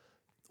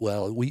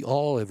 well, we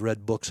all have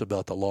read books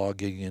about the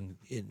logging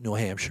in New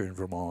Hampshire and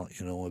Vermont,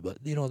 but,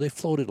 they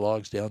floated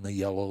logs down the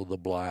yellow, the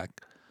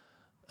black,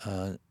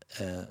 the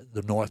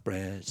North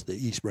Branch, the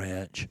East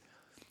Branch,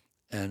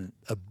 and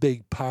a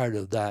big part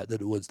of that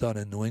was done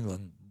in New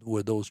England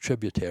were those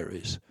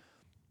tributaries.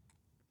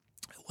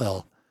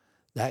 Well,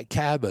 that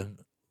cabin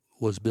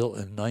was built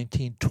in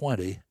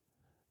 1920,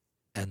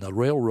 and the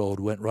railroad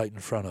went right in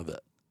front of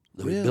it.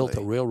 They built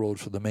a railroad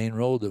for the main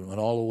road that went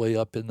all the way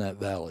up in that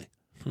valley.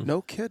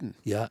 No kidding.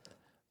 Yeah.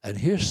 And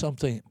here's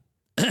something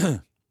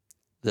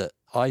that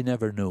I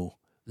never knew.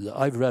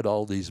 I've read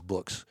all these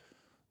books.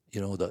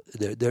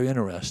 They're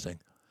interesting.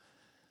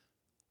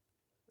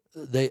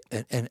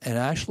 And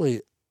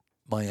actually,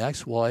 my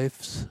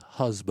ex-wife's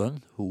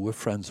husband, who we're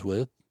friends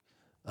with,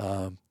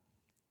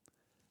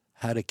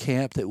 had a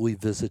camp that we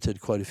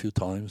visited quite a few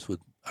times with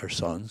our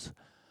sons.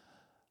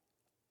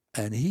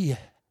 And it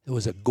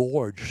was a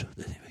gorge,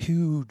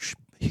 huge,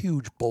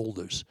 huge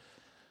boulders.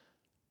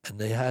 And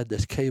they had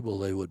this cable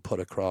they would put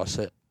across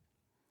it,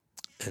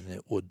 and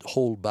it would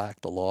hold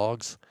back the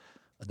logs.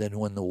 And then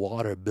when the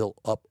water built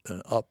up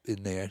and up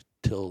in there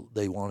till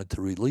they wanted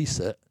to release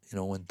it,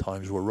 when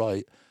times were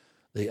right,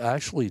 they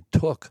actually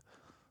took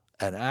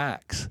an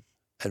axe,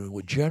 and it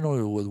would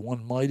generally, with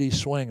one mighty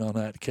swing on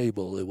that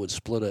cable, it would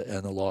split it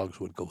and the logs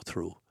would go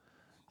through.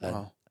 And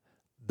Wow.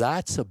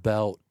 that's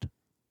about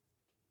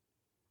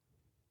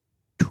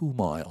 2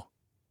 mile.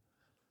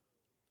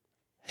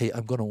 Hey,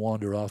 I'm going to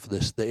wander off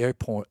this. The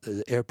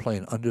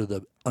airplane under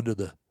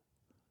the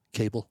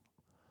cable.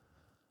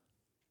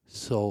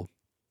 So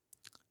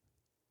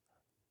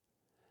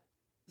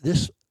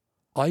this,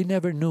 I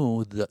never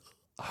knew that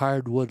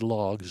hardwood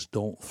logs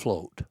don't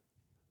float.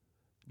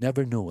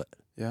 Never knew it.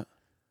 Yeah.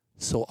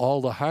 So all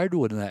the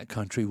hardwood in that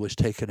country was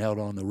taken out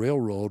on the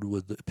railroad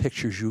with the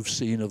pictures you've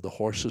seen of the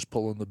horses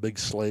pulling the big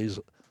sleighs,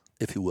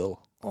 if you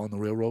will, on the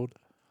railroad.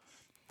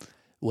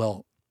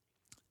 Well,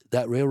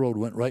 that railroad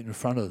went right in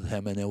front of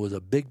them, and there was a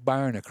big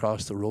barn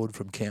across the road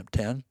from Camp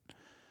 10.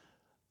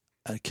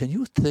 And can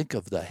you think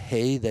of the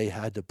hay they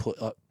had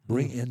to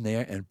bring in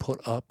there and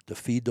put up to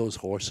feed those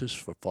horses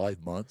for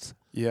 5 months?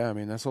 Yeah, I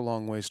mean, that's a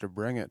long ways to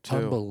bring it, too.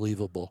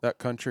 Unbelievable. That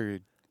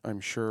country, I'm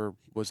sure,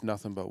 was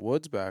nothing but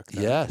woods back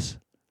then. Yes.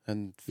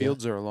 And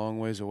fields are a long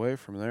ways away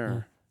from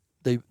there.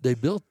 They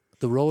built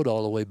the road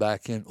all the way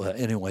back in. Well,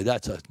 anyway,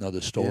 that's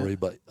another story. Yeah.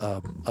 But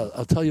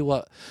I'll tell you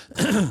what.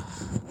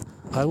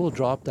 I will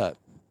drop that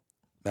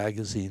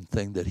magazine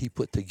thing that he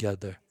put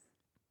together.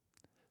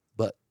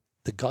 But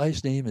the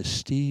guy's name is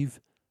Steve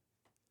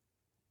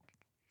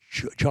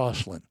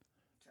Jocelyn.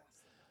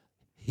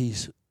 He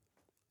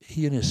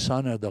and his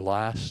son are the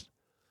last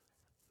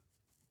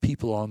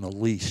people on the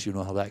lease. You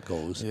know how that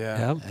goes.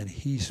 Yeah. And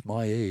he's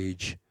my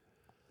age.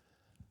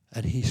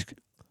 And he's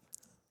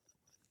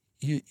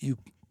you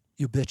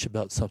bitch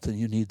about something,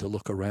 you need to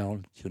look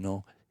around, you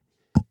know.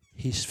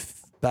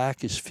 His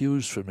back is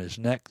fused from his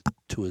neck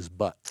to his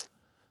butt.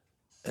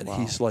 And Wow.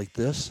 he's like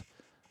this.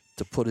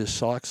 To put his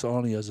socks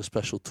on, he has a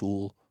special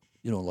tool,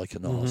 you know, like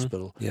in the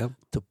hospital. Yep.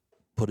 To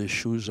put his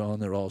shoes on,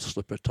 they're all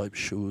slipper-type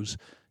shoes.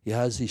 He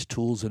has these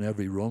tools in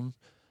every room.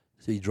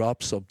 So he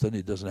drops something,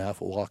 he doesn't have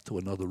to walk to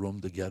another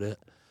room to get it.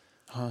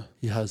 Huh.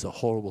 He has a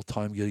horrible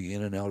time getting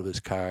in and out of his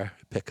car,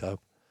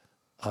 pickup.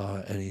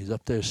 And he's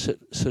up there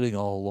sitting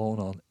all alone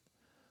on.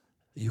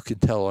 You can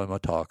tell I'm a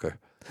talker.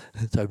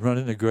 So I'm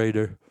running the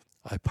grader.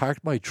 I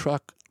parked my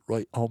truck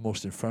right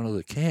almost in front of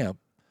the camp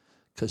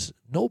because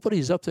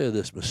nobody's up there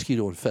this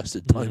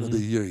mosquito-infested time of the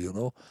year, you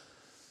know.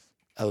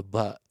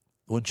 But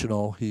wouldn't you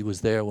know, he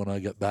was there when I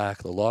got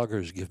back. The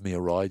loggers give me a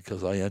ride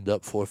because I end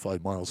up 4 or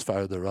 5 miles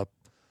farther up.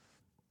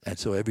 And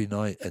so every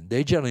night, and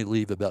they generally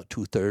leave about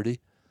 2:30,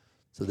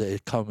 so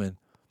they'd come and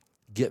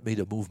get me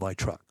to move my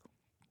truck.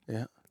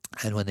 Yeah.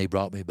 And when they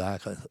brought me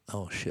back, I thought,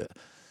 oh, shit.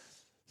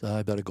 So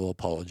I better go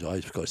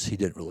apologize because he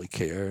didn't really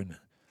care. And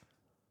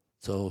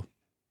so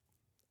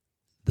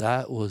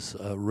that was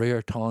a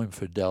rare time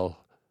for Del,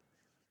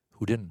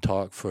 who didn't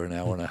talk for an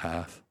hour and a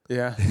half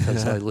Yeah.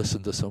 because I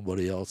listened to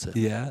somebody else.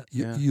 Yeah.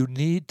 You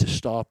need to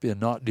stop in,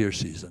 not deer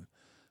season,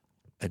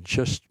 and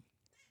just...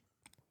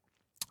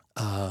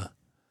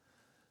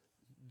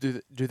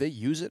 Do they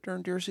use it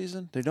during deer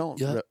season? They don't,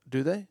 Yeah.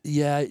 Do they?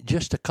 Yeah,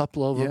 just a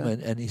couple of them,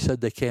 Yeah. and he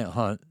said they can't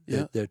hunt.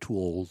 Yeah. They're too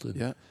old. And,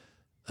 Yeah.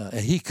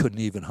 And he couldn't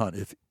even hunt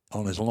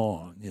on his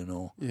lawn, you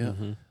know.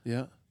 Yeah.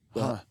 Yeah.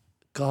 But Huh.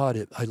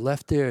 God, I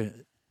left there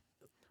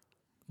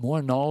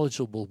more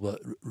knowledgeable,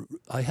 but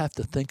I have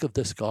to think of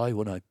this guy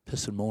when I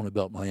piss and moan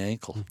about my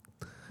ankle.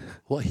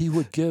 What he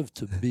would give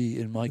to be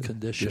in my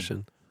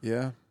condition.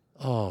 Yeah.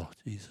 Oh,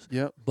 Jesus.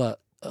 Yep.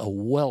 But a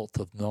wealth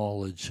of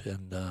knowledge,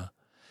 and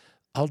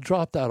I'll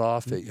drop that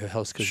off at your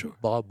house because Sure.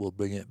 Bob will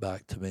bring it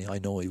back to me. I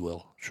know he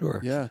will. Sure.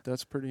 Yeah,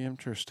 that's pretty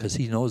interesting. Because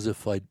he knows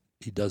if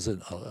he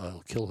doesn't,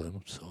 I'll kill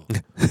him. So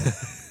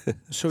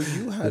So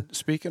you had,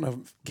 speaking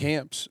of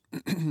camps,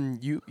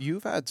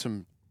 you've had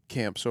some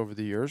camps over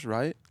the years,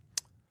 right?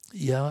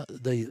 yeah,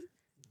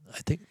 I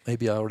think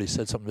maybe I already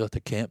said something about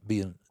the camp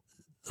being,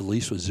 the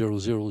lease was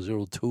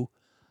 0002.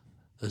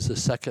 There's the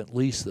second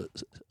lease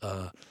that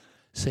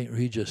St.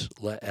 Regis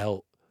let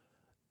out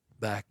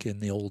back in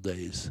the old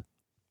days.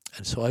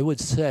 And so I would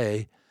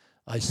say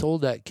I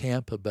sold that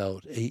camp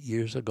about 8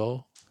 years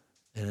ago,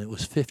 and it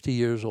was 50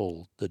 years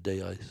old the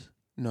day I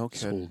No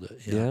kidding. sold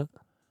it. Yeah.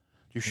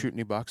 You shoot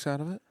any bucks out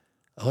of it?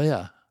 Oh,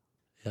 yeah.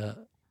 Yeah.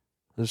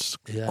 There's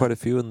Yeah. quite a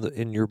few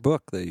in your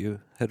book that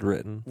you had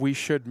written. We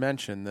should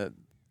mention that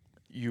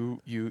you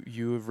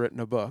have written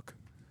a book,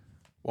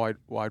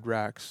 Wide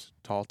Racks,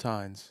 Tall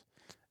Tines,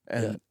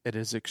 and it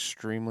is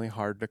extremely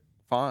hard to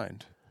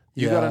find.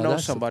 You got to know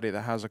somebody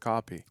that has a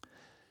copy.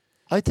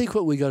 I think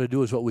what we got to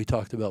do is what we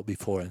talked about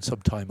before, and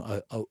sometime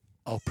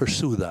I'll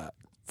pursue that.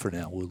 For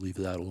now, we'll leave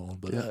that alone.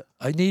 But Yeah.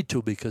 I need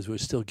to because we're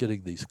still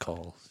getting these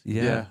calls.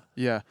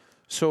 Yeah.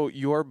 So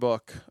your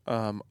book,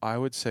 I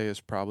would say,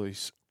 is probably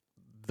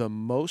the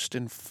most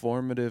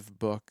informative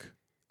book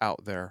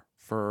out there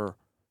for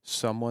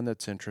someone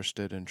that's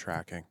interested in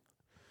tracking.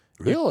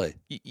 Really?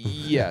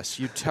 Yes,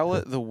 you tell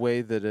it the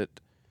way that it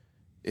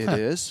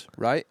is,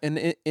 right? And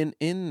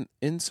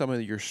in some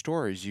of your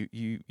stories,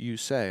 you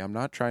say, I'm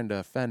not trying to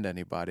offend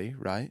anybody,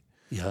 right?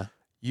 Yeah.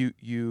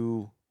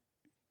 You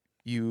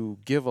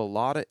give a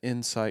lot of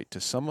insight to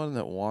someone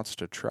that wants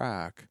to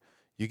track.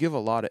 you give a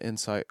lot of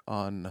insight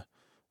on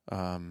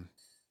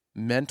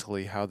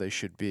mentally how they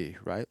should be,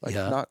 right? Like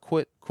Yeah. not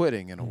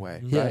quitting in a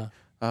way, Yeah.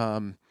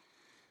 right?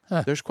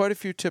 Huh. There's quite a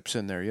few tips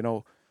in there,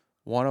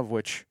 one of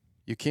which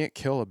you can't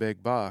kill a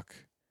big buck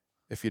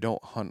if you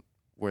don't hunt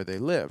where they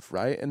live,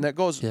 right? And that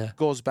goes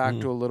back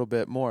to a little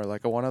bit more.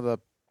 Like one of the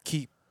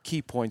key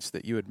points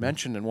that you had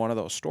mentioned in one of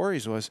those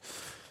stories was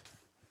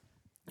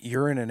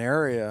you're in an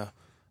area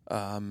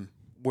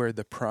where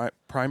the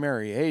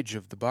primary age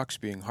of the bucks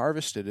being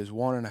harvested is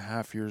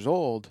 1.5 years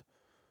old.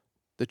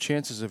 The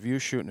chances of you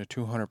shooting a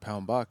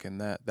 200-pound buck in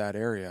that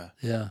area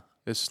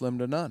is slim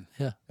to none.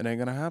 Yeah. It ain't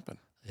gonna happen.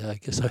 Yeah, I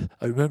guess I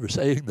remember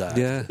saying that.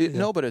 Yeah.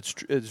 No, but it's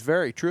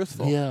very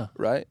truthful. Yeah.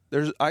 Right?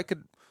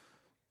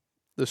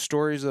 The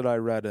stories that I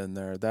read in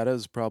there, that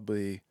is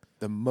probably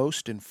the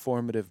most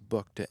informative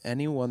book to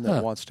anyone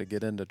that wants to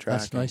get into tracking.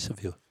 That's nice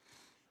of you.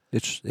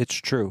 It's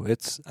true.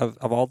 It's of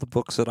all the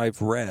books that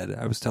I've read,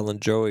 I was telling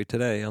Joey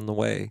today on the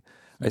way,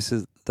 I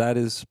said that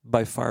is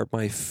by far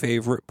my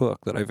favorite book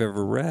that I've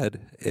ever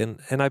read, and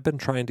I've been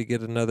trying to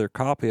get another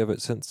copy of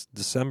it since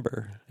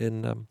December.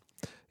 And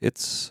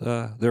it's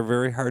they're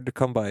very hard to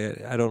come by.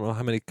 I don't know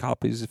how many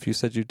copies. If you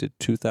said you did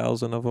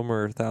 2,000 of them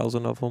or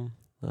 1,000 of them,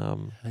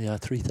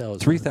 3,000.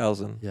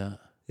 3,000.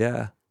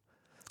 Yeah.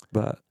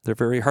 But they're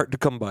very hard to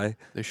come by.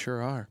 They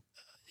sure are.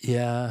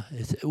 Yeah,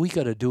 we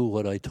got to do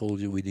what I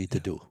told you we need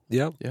to do.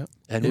 Yep.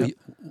 And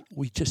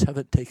we just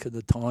haven't taken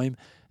the time.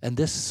 And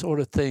this sort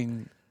of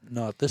thing,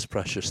 not this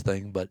precious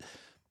thing, but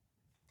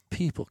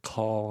people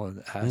call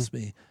and ask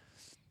me,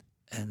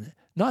 and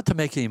not to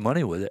make any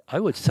money with it. I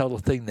would sell the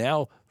thing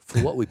now for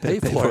what we pay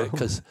for it,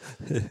 because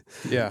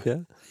yeah,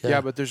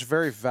 but there's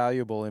very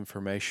valuable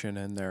information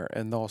in there,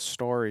 and those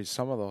stories,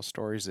 some of those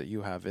stories that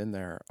you have in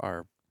there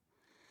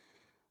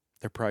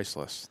they're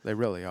priceless. They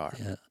really are.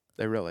 Yeah.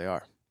 They really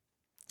are.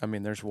 I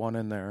mean, there's one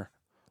in there.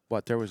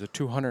 There was a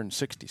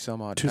 260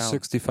 some odd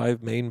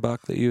 265 Maine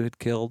buck that you had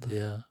killed.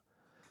 Yeah.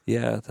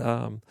 Yeah.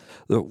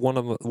 One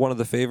of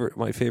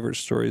my favorite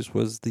stories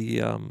was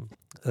the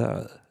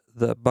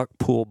buck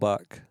pool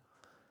buck.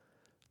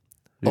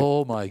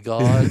 Oh my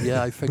God!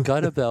 Yeah, I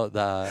forgot about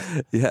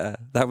that. Yeah,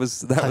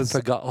 I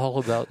forgot all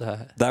about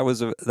that. That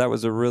was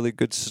a really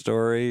good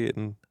story,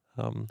 and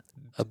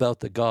about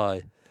the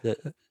guy that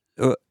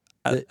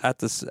at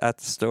the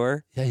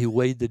store. Yeah, he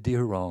weighed the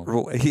deer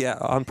wrong. Yeah,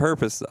 on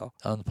purpose though.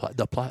 On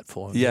the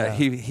platform. Yeah,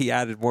 he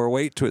added more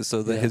weight to it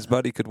so that his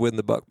buddy could win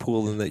the buck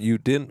pool and that you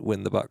didn't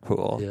win the buck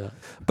pool. Yeah.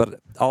 But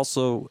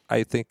also,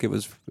 I think it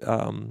was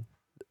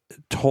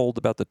told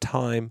about the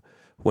time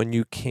when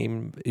you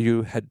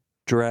had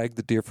dragged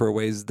the deer for a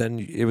ways, then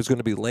it was going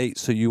to be late,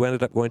 so you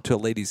ended up going to a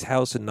lady's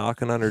house and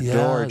knocking on her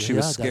door, and she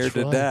was scared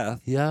to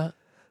death. Yeah.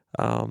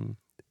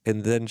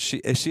 And then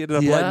she ended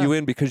up letting you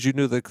in because you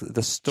knew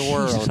the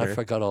store owner. I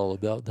forgot all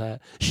about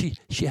that.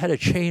 She had a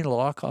chain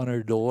lock on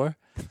her door,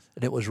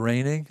 and it was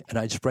raining, and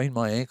I'd sprained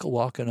my ankle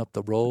walking up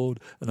the road,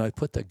 and I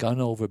put the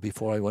gun over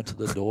before I went to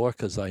the door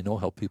because I know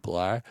how people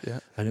are. Yeah.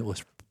 And it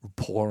was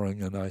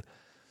pouring, and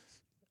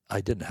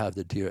I didn't have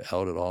the deer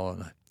out at all,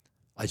 and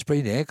I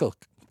sprained the ankle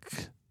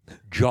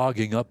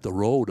jogging up the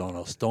road on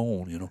a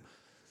stone,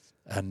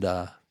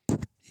 and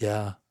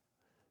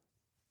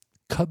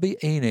Cubby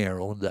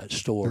Ainair owned that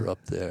store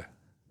up there.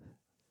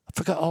 I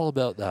forgot all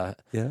about that.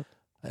 Yeah.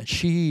 And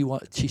she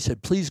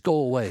said, "Please go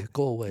away,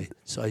 go away."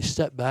 So I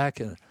stepped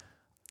back and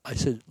I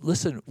said,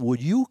 "Listen,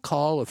 would you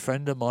call a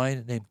friend of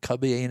mine named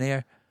Cubby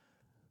Ainair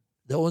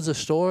that owns a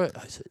store?"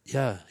 I said,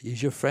 "Yeah,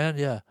 he's your friend."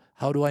 "Yeah."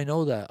 "How do I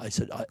know that?" I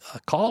said, I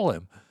call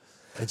him.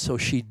 And so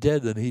she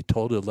did, and he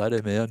told her to let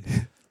him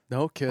in.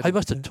 No kidding.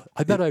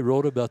 I bet I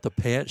wrote about the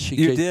pants she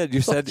You gave. did.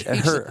 You said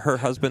her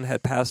husband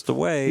had passed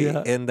away,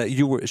 and that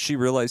she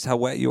realized how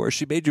wet you were.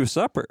 She made you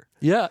supper.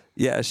 Yeah.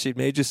 Yeah, she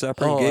made you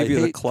supper and gave you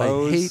the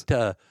clothes.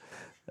 I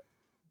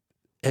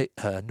hate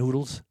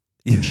noodles,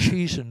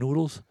 cheese and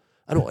noodles.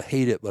 I don't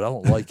hate it, but I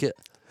don't like it.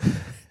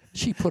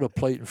 She put a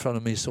plate in front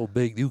of me so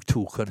big you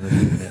two couldn't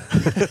have eaten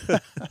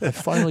it. I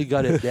finally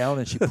got it down,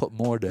 and she put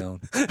more down.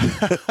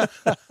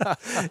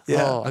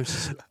 Yeah. Oh, I'm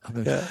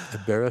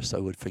embarrassed. I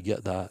would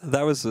forget that.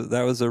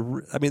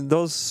 I mean,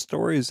 those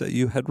stories that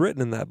you had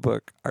written in that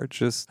book are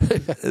just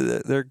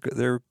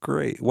they're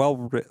great, well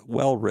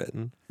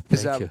written.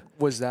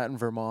 Was that in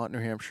Vermont,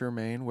 New Hampshire,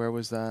 Maine? Where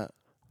was that?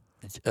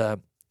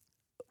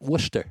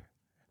 Worcester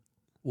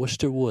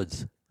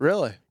Woods.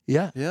 Really?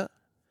 Yeah. Yeah.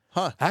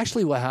 Huh.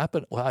 Actually, what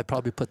happened, I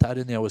probably put that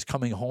in there. I was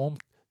coming home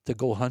to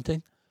go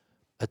hunting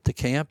at the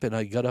camp, and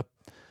I got up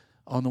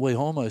on the way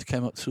home. I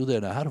came up through there,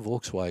 and I had a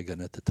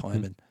Volkswagen at the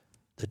time, and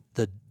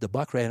the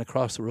buck ran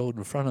across the road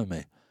in front of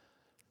me.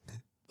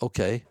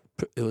 Okay.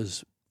 It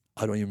was,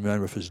 I don't even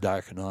remember if it was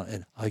dark or not,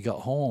 and I got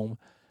home,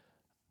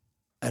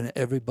 and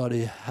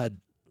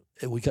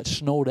we got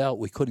snowed out.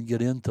 We couldn't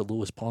get into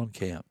Lewis Pond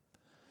Camp.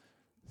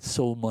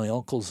 So my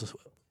uncles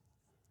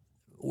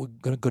were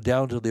going to go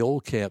down to the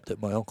old camp that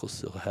my uncle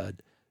still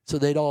had.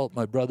 So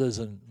my brothers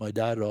and my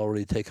dad had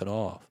already taken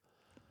off.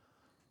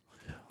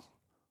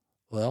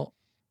 Well,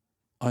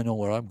 I know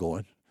where I'm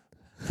going.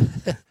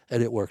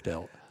 And it worked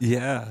out.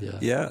 Yeah.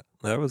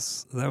 That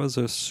was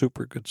a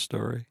super good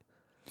story.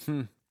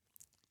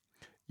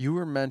 You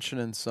were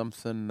mentioning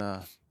something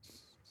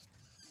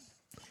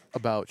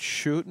about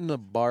shooting the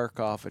bark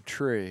off a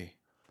tree.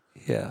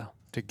 Yeah.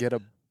 To get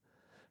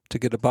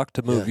a buck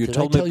to move. Yeah, did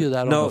I tell you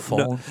that on the phone?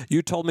 No,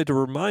 you told me to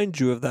remind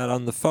you of that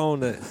on the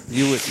phone. That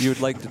you would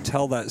like to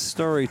tell that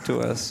story to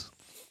us.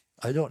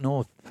 I don't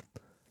know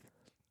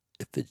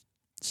if it's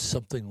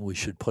something we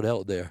should put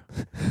out there.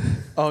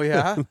 Oh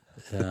yeah.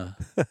 Yeah.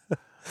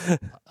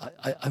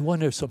 I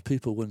wonder if some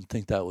people wouldn't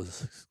think that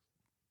was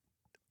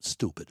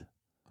stupid.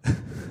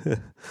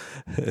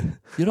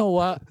 You know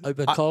what? I've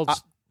been called.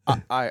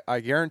 I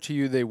guarantee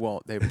you they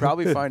won't. They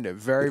probably find it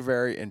very,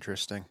 very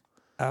interesting.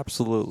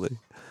 Absolutely.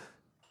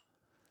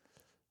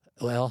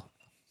 Well,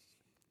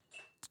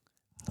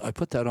 I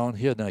put that on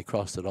here, then I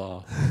crossed it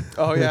off.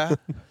 Oh yeah.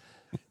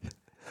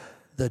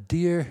 The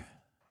deer.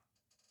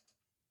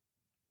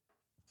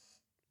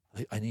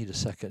 I need a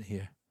second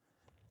here.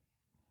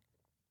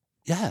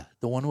 Yeah,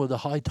 the one with the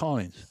high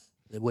tines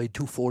that weighed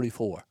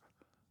 244.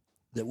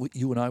 That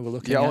you and I were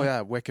looking at. Oh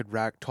yeah, wicked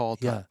rack tall.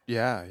 Yeah.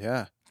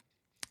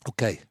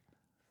 Okay,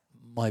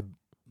 my.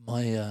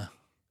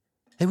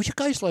 Hey, would you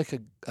guys like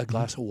a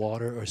glass of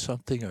water or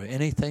something or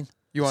anything?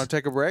 You want to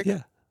take a break?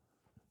 Yeah.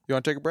 You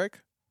want to take a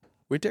break?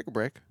 We take a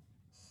break.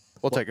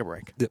 We'll take a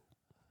break. Yep.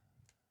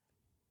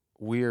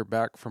 We are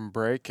back from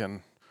break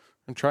and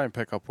try and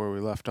pick up where we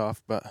left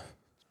off, but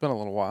it's been a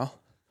little while.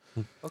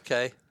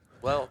 Okay.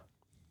 Well,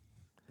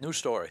 new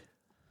story.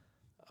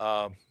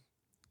 That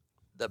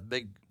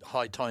big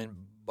high tine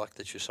buck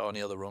that you saw in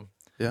the other room.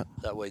 Yeah.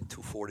 That weighed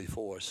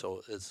 244,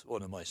 so it's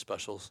one of my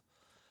specials.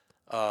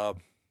 My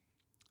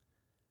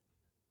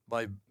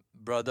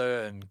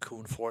brother and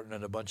Coon Fortin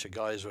and a bunch of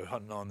guys were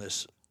hunting on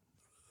this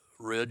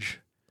ridge,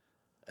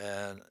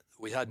 and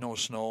we had no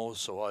snow,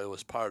 so I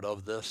was part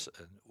of this,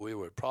 and we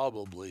were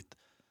probably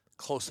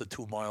close to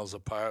 2 miles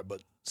apart,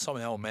 but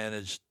somehow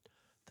managed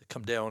to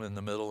come down in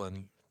the middle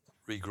and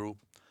regroup.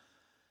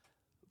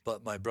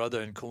 But my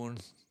brother and Coon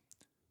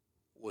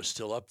was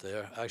still up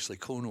there. Actually,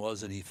 Coon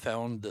was, and he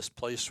found this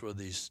place where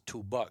these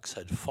two bucks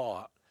had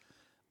fought.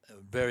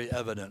 Very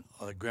evident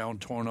on the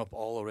ground, torn up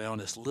all around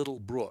this little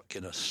brook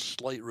in a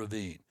slight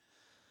ravine.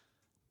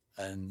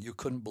 And you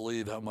couldn't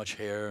believe how much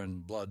hair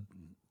and blood.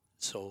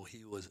 So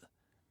he was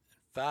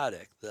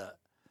emphatic that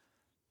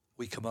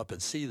we come up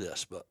and see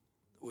this, but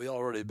we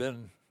already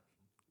been,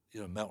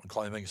 mountain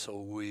climbing.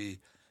 So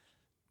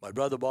my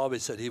brother Bobby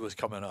said he was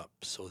coming up.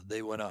 So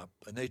they went up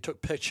and they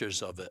took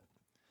pictures of it.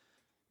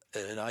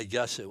 And I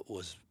guess it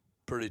was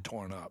pretty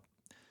torn up.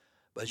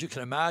 But as you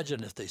can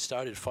imagine, if they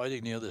started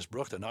fighting near this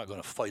brook, they're not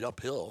going to fight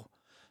uphill.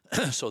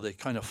 So they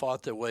kind of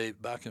fought their way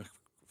back and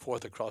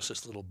forth across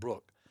this little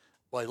brook.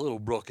 Well, little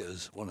brook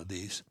is one of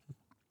these.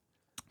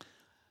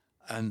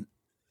 And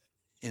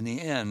in the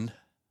end,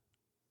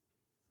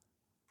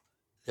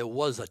 there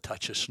was a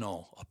touch of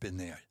snow up in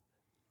there,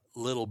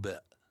 little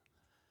bit.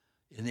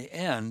 In the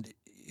end,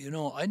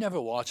 I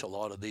never watch a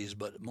lot of these,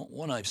 but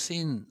when I've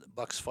seen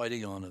bucks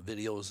fighting on the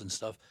videos and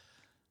stuff,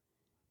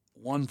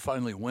 one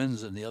finally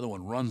wins and the other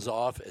one runs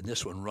off, and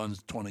this one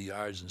runs 20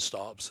 yards and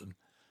stops, and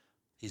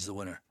he's the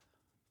winner.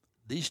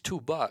 These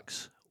two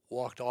bucks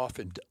walked off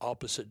in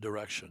opposite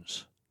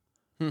directions.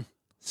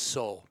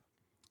 So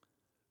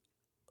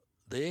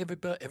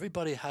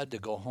everybody had to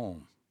go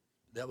home.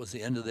 That was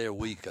the end of their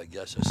week, I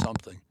guess, or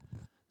something.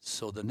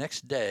 So the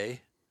next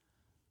day,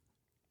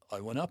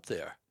 I went up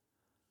there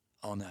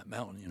on that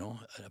mountain, and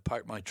I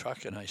parked my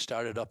truck, and I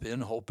started up in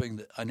hoping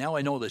that, now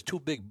I know there's two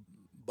big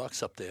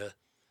bucks up there.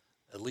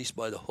 At least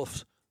by the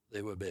hoofs,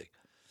 they were big.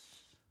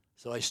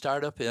 So I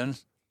start up in,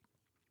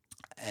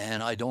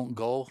 and I don't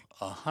go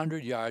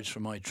 100 yards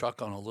from my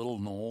truck on a little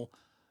knoll,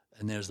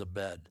 and there's a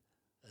bed.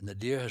 And the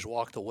deer has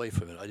walked away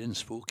from it. I didn't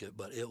spook it,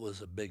 but it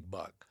was a big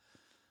buck.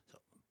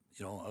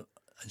 So,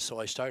 and so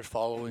I start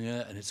following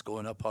it, and it's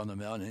going up on the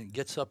mountain, and it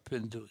gets up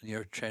into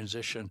near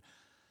transition,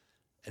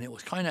 and it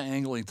was kind of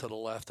angling to the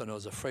left, and I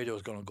was afraid it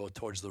was going to go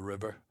towards the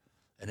river,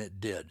 and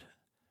it did.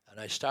 And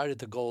I started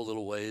to go a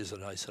little ways,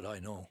 and I said, I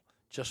know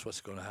just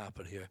what's going to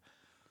happen here.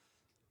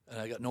 And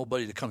I got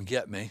nobody to come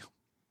get me.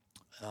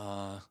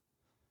 I'm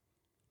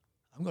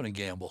going to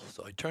gamble.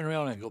 So I turn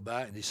around and go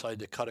back and decide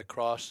to cut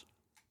across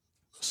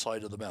the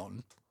side of the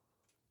mountain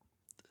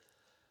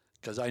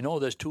because I know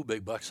there's two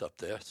big bucks up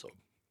there. So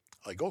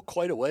I go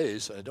quite a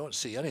ways and I don't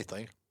see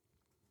anything.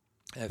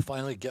 And I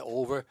finally get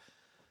over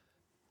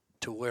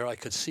to where I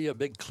could see a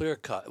big clear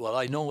cut. Well,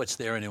 I know it's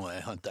there anyway. I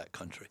hunt that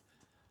country.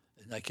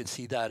 And I can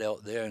see that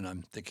out there, and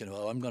I'm thinking,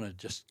 well, I'm going to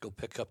just go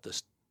pick up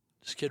this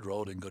skid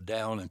road and go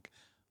down and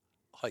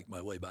hike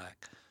my way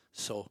back.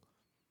 So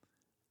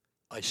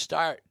I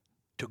start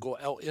to go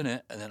out in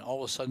it, and then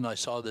all of a sudden I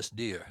saw this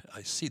deer.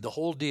 I see the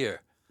whole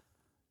deer.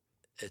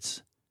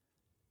 It's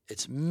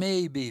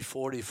maybe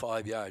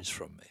 45 yards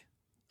from me,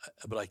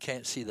 but I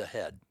can't see the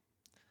head.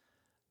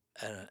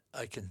 And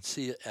I can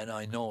see it, and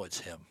I know it's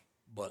him.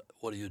 But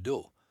what do you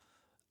do?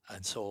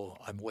 And so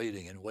I'm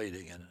waiting and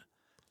waiting, and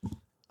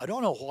I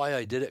don't know why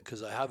I did it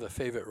because I have a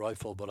favorite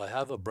rifle, but I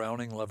have a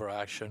Browning lever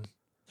action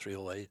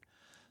 308,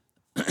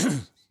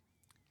 And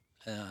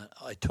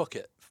I took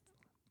it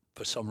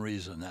for some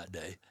reason that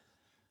day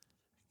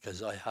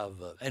because I have,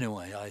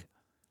 anyway,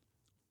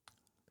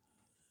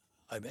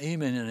 I'm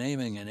aiming and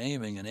aiming and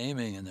aiming and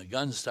aiming, and the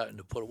gun's starting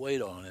to put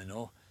weight on, And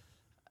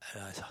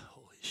I thought,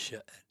 holy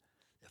shit,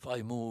 if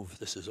I move,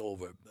 this is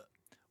over. But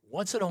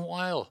once in a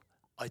while,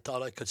 I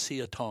thought I could see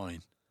a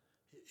tine.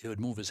 He would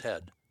move his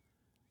head.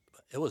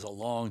 But it was a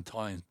long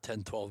time,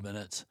 10, 12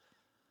 minutes.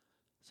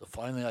 So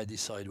finally I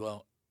decide,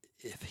 well,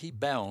 if he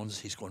bounds,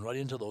 he's going right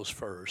into those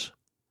firs.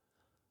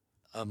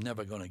 I'm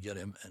never going to get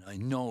him, and I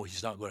know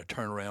he's not going to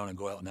turn around and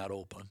go out in that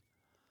open.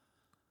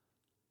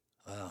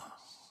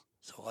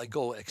 So I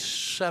go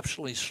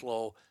exceptionally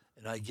slow,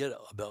 and I get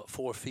about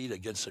 4 feet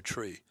against a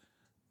tree.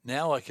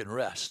 Now I can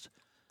rest,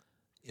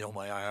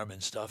 my arm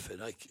and stuff,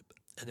 and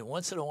then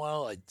once in a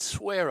while I'd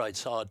swear I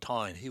saw a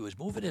tine. He was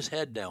moving his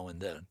head now and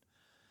then,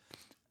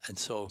 and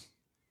so,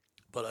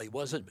 but I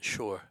wasn't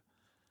sure.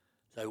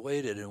 I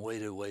waited and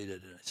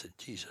waited, and I said,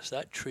 Jesus,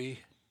 that tree,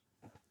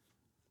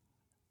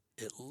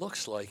 it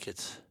looks like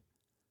it's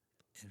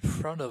in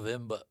front of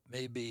him, but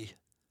maybe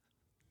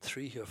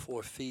 3 or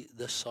 4 feet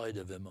this side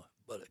of him,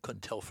 but I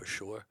couldn't tell for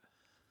sure.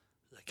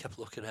 I kept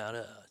looking at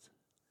it.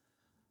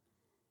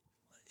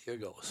 Here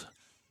goes.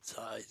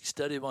 So I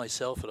steady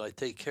myself, and I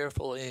take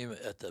careful aim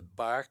at the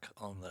bark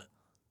on the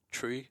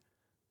tree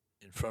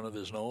in front of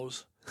his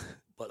nose.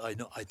 But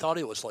I thought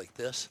it was like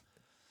this.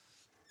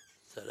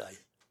 That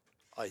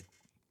I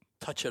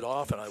touch it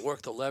off, and I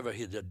work the lever.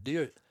 The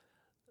deer,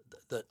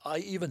 that I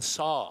even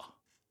saw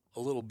a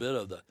little bit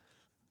of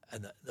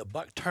and the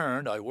buck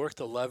turned. I worked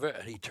the lever,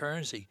 and he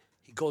turns. He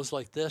goes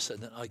like this,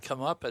 and then I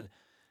come up,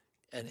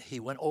 and he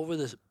went over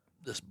this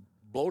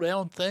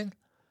blowdown thing,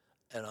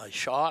 and I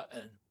shot,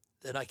 and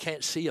then I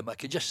can't see him. I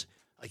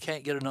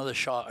can't get another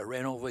shot. I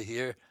ran over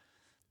here,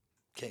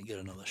 can't get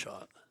another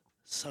shot.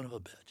 Son of a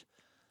bitch.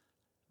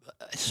 But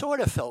I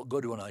sort of felt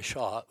good when I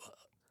shot.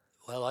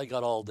 Well, I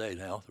got all day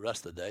now, the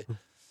rest of the day.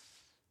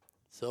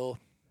 So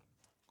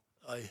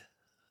I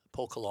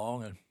poke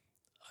along, and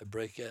I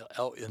break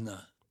out in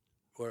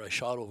where I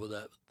shot over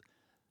that.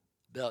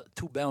 About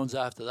 2 bounds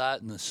after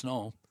that in the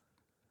snow,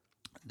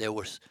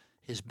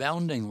 his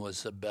bounding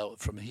was about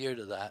from here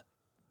to that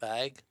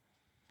bag,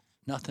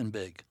 nothing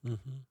big.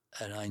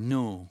 Mm-hmm. And I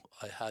knew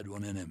I had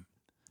one in him.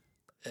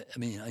 I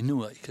mean, I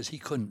knew it because he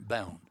couldn't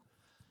bound.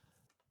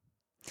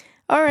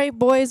 All right,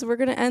 boys, we're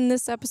going to end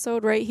this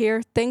episode right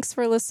here. Thanks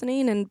for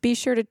listening, and be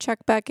sure to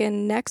check back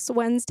in next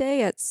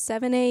Wednesday at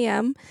 7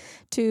 a.m.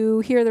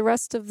 to hear the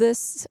rest of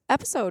this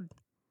episode.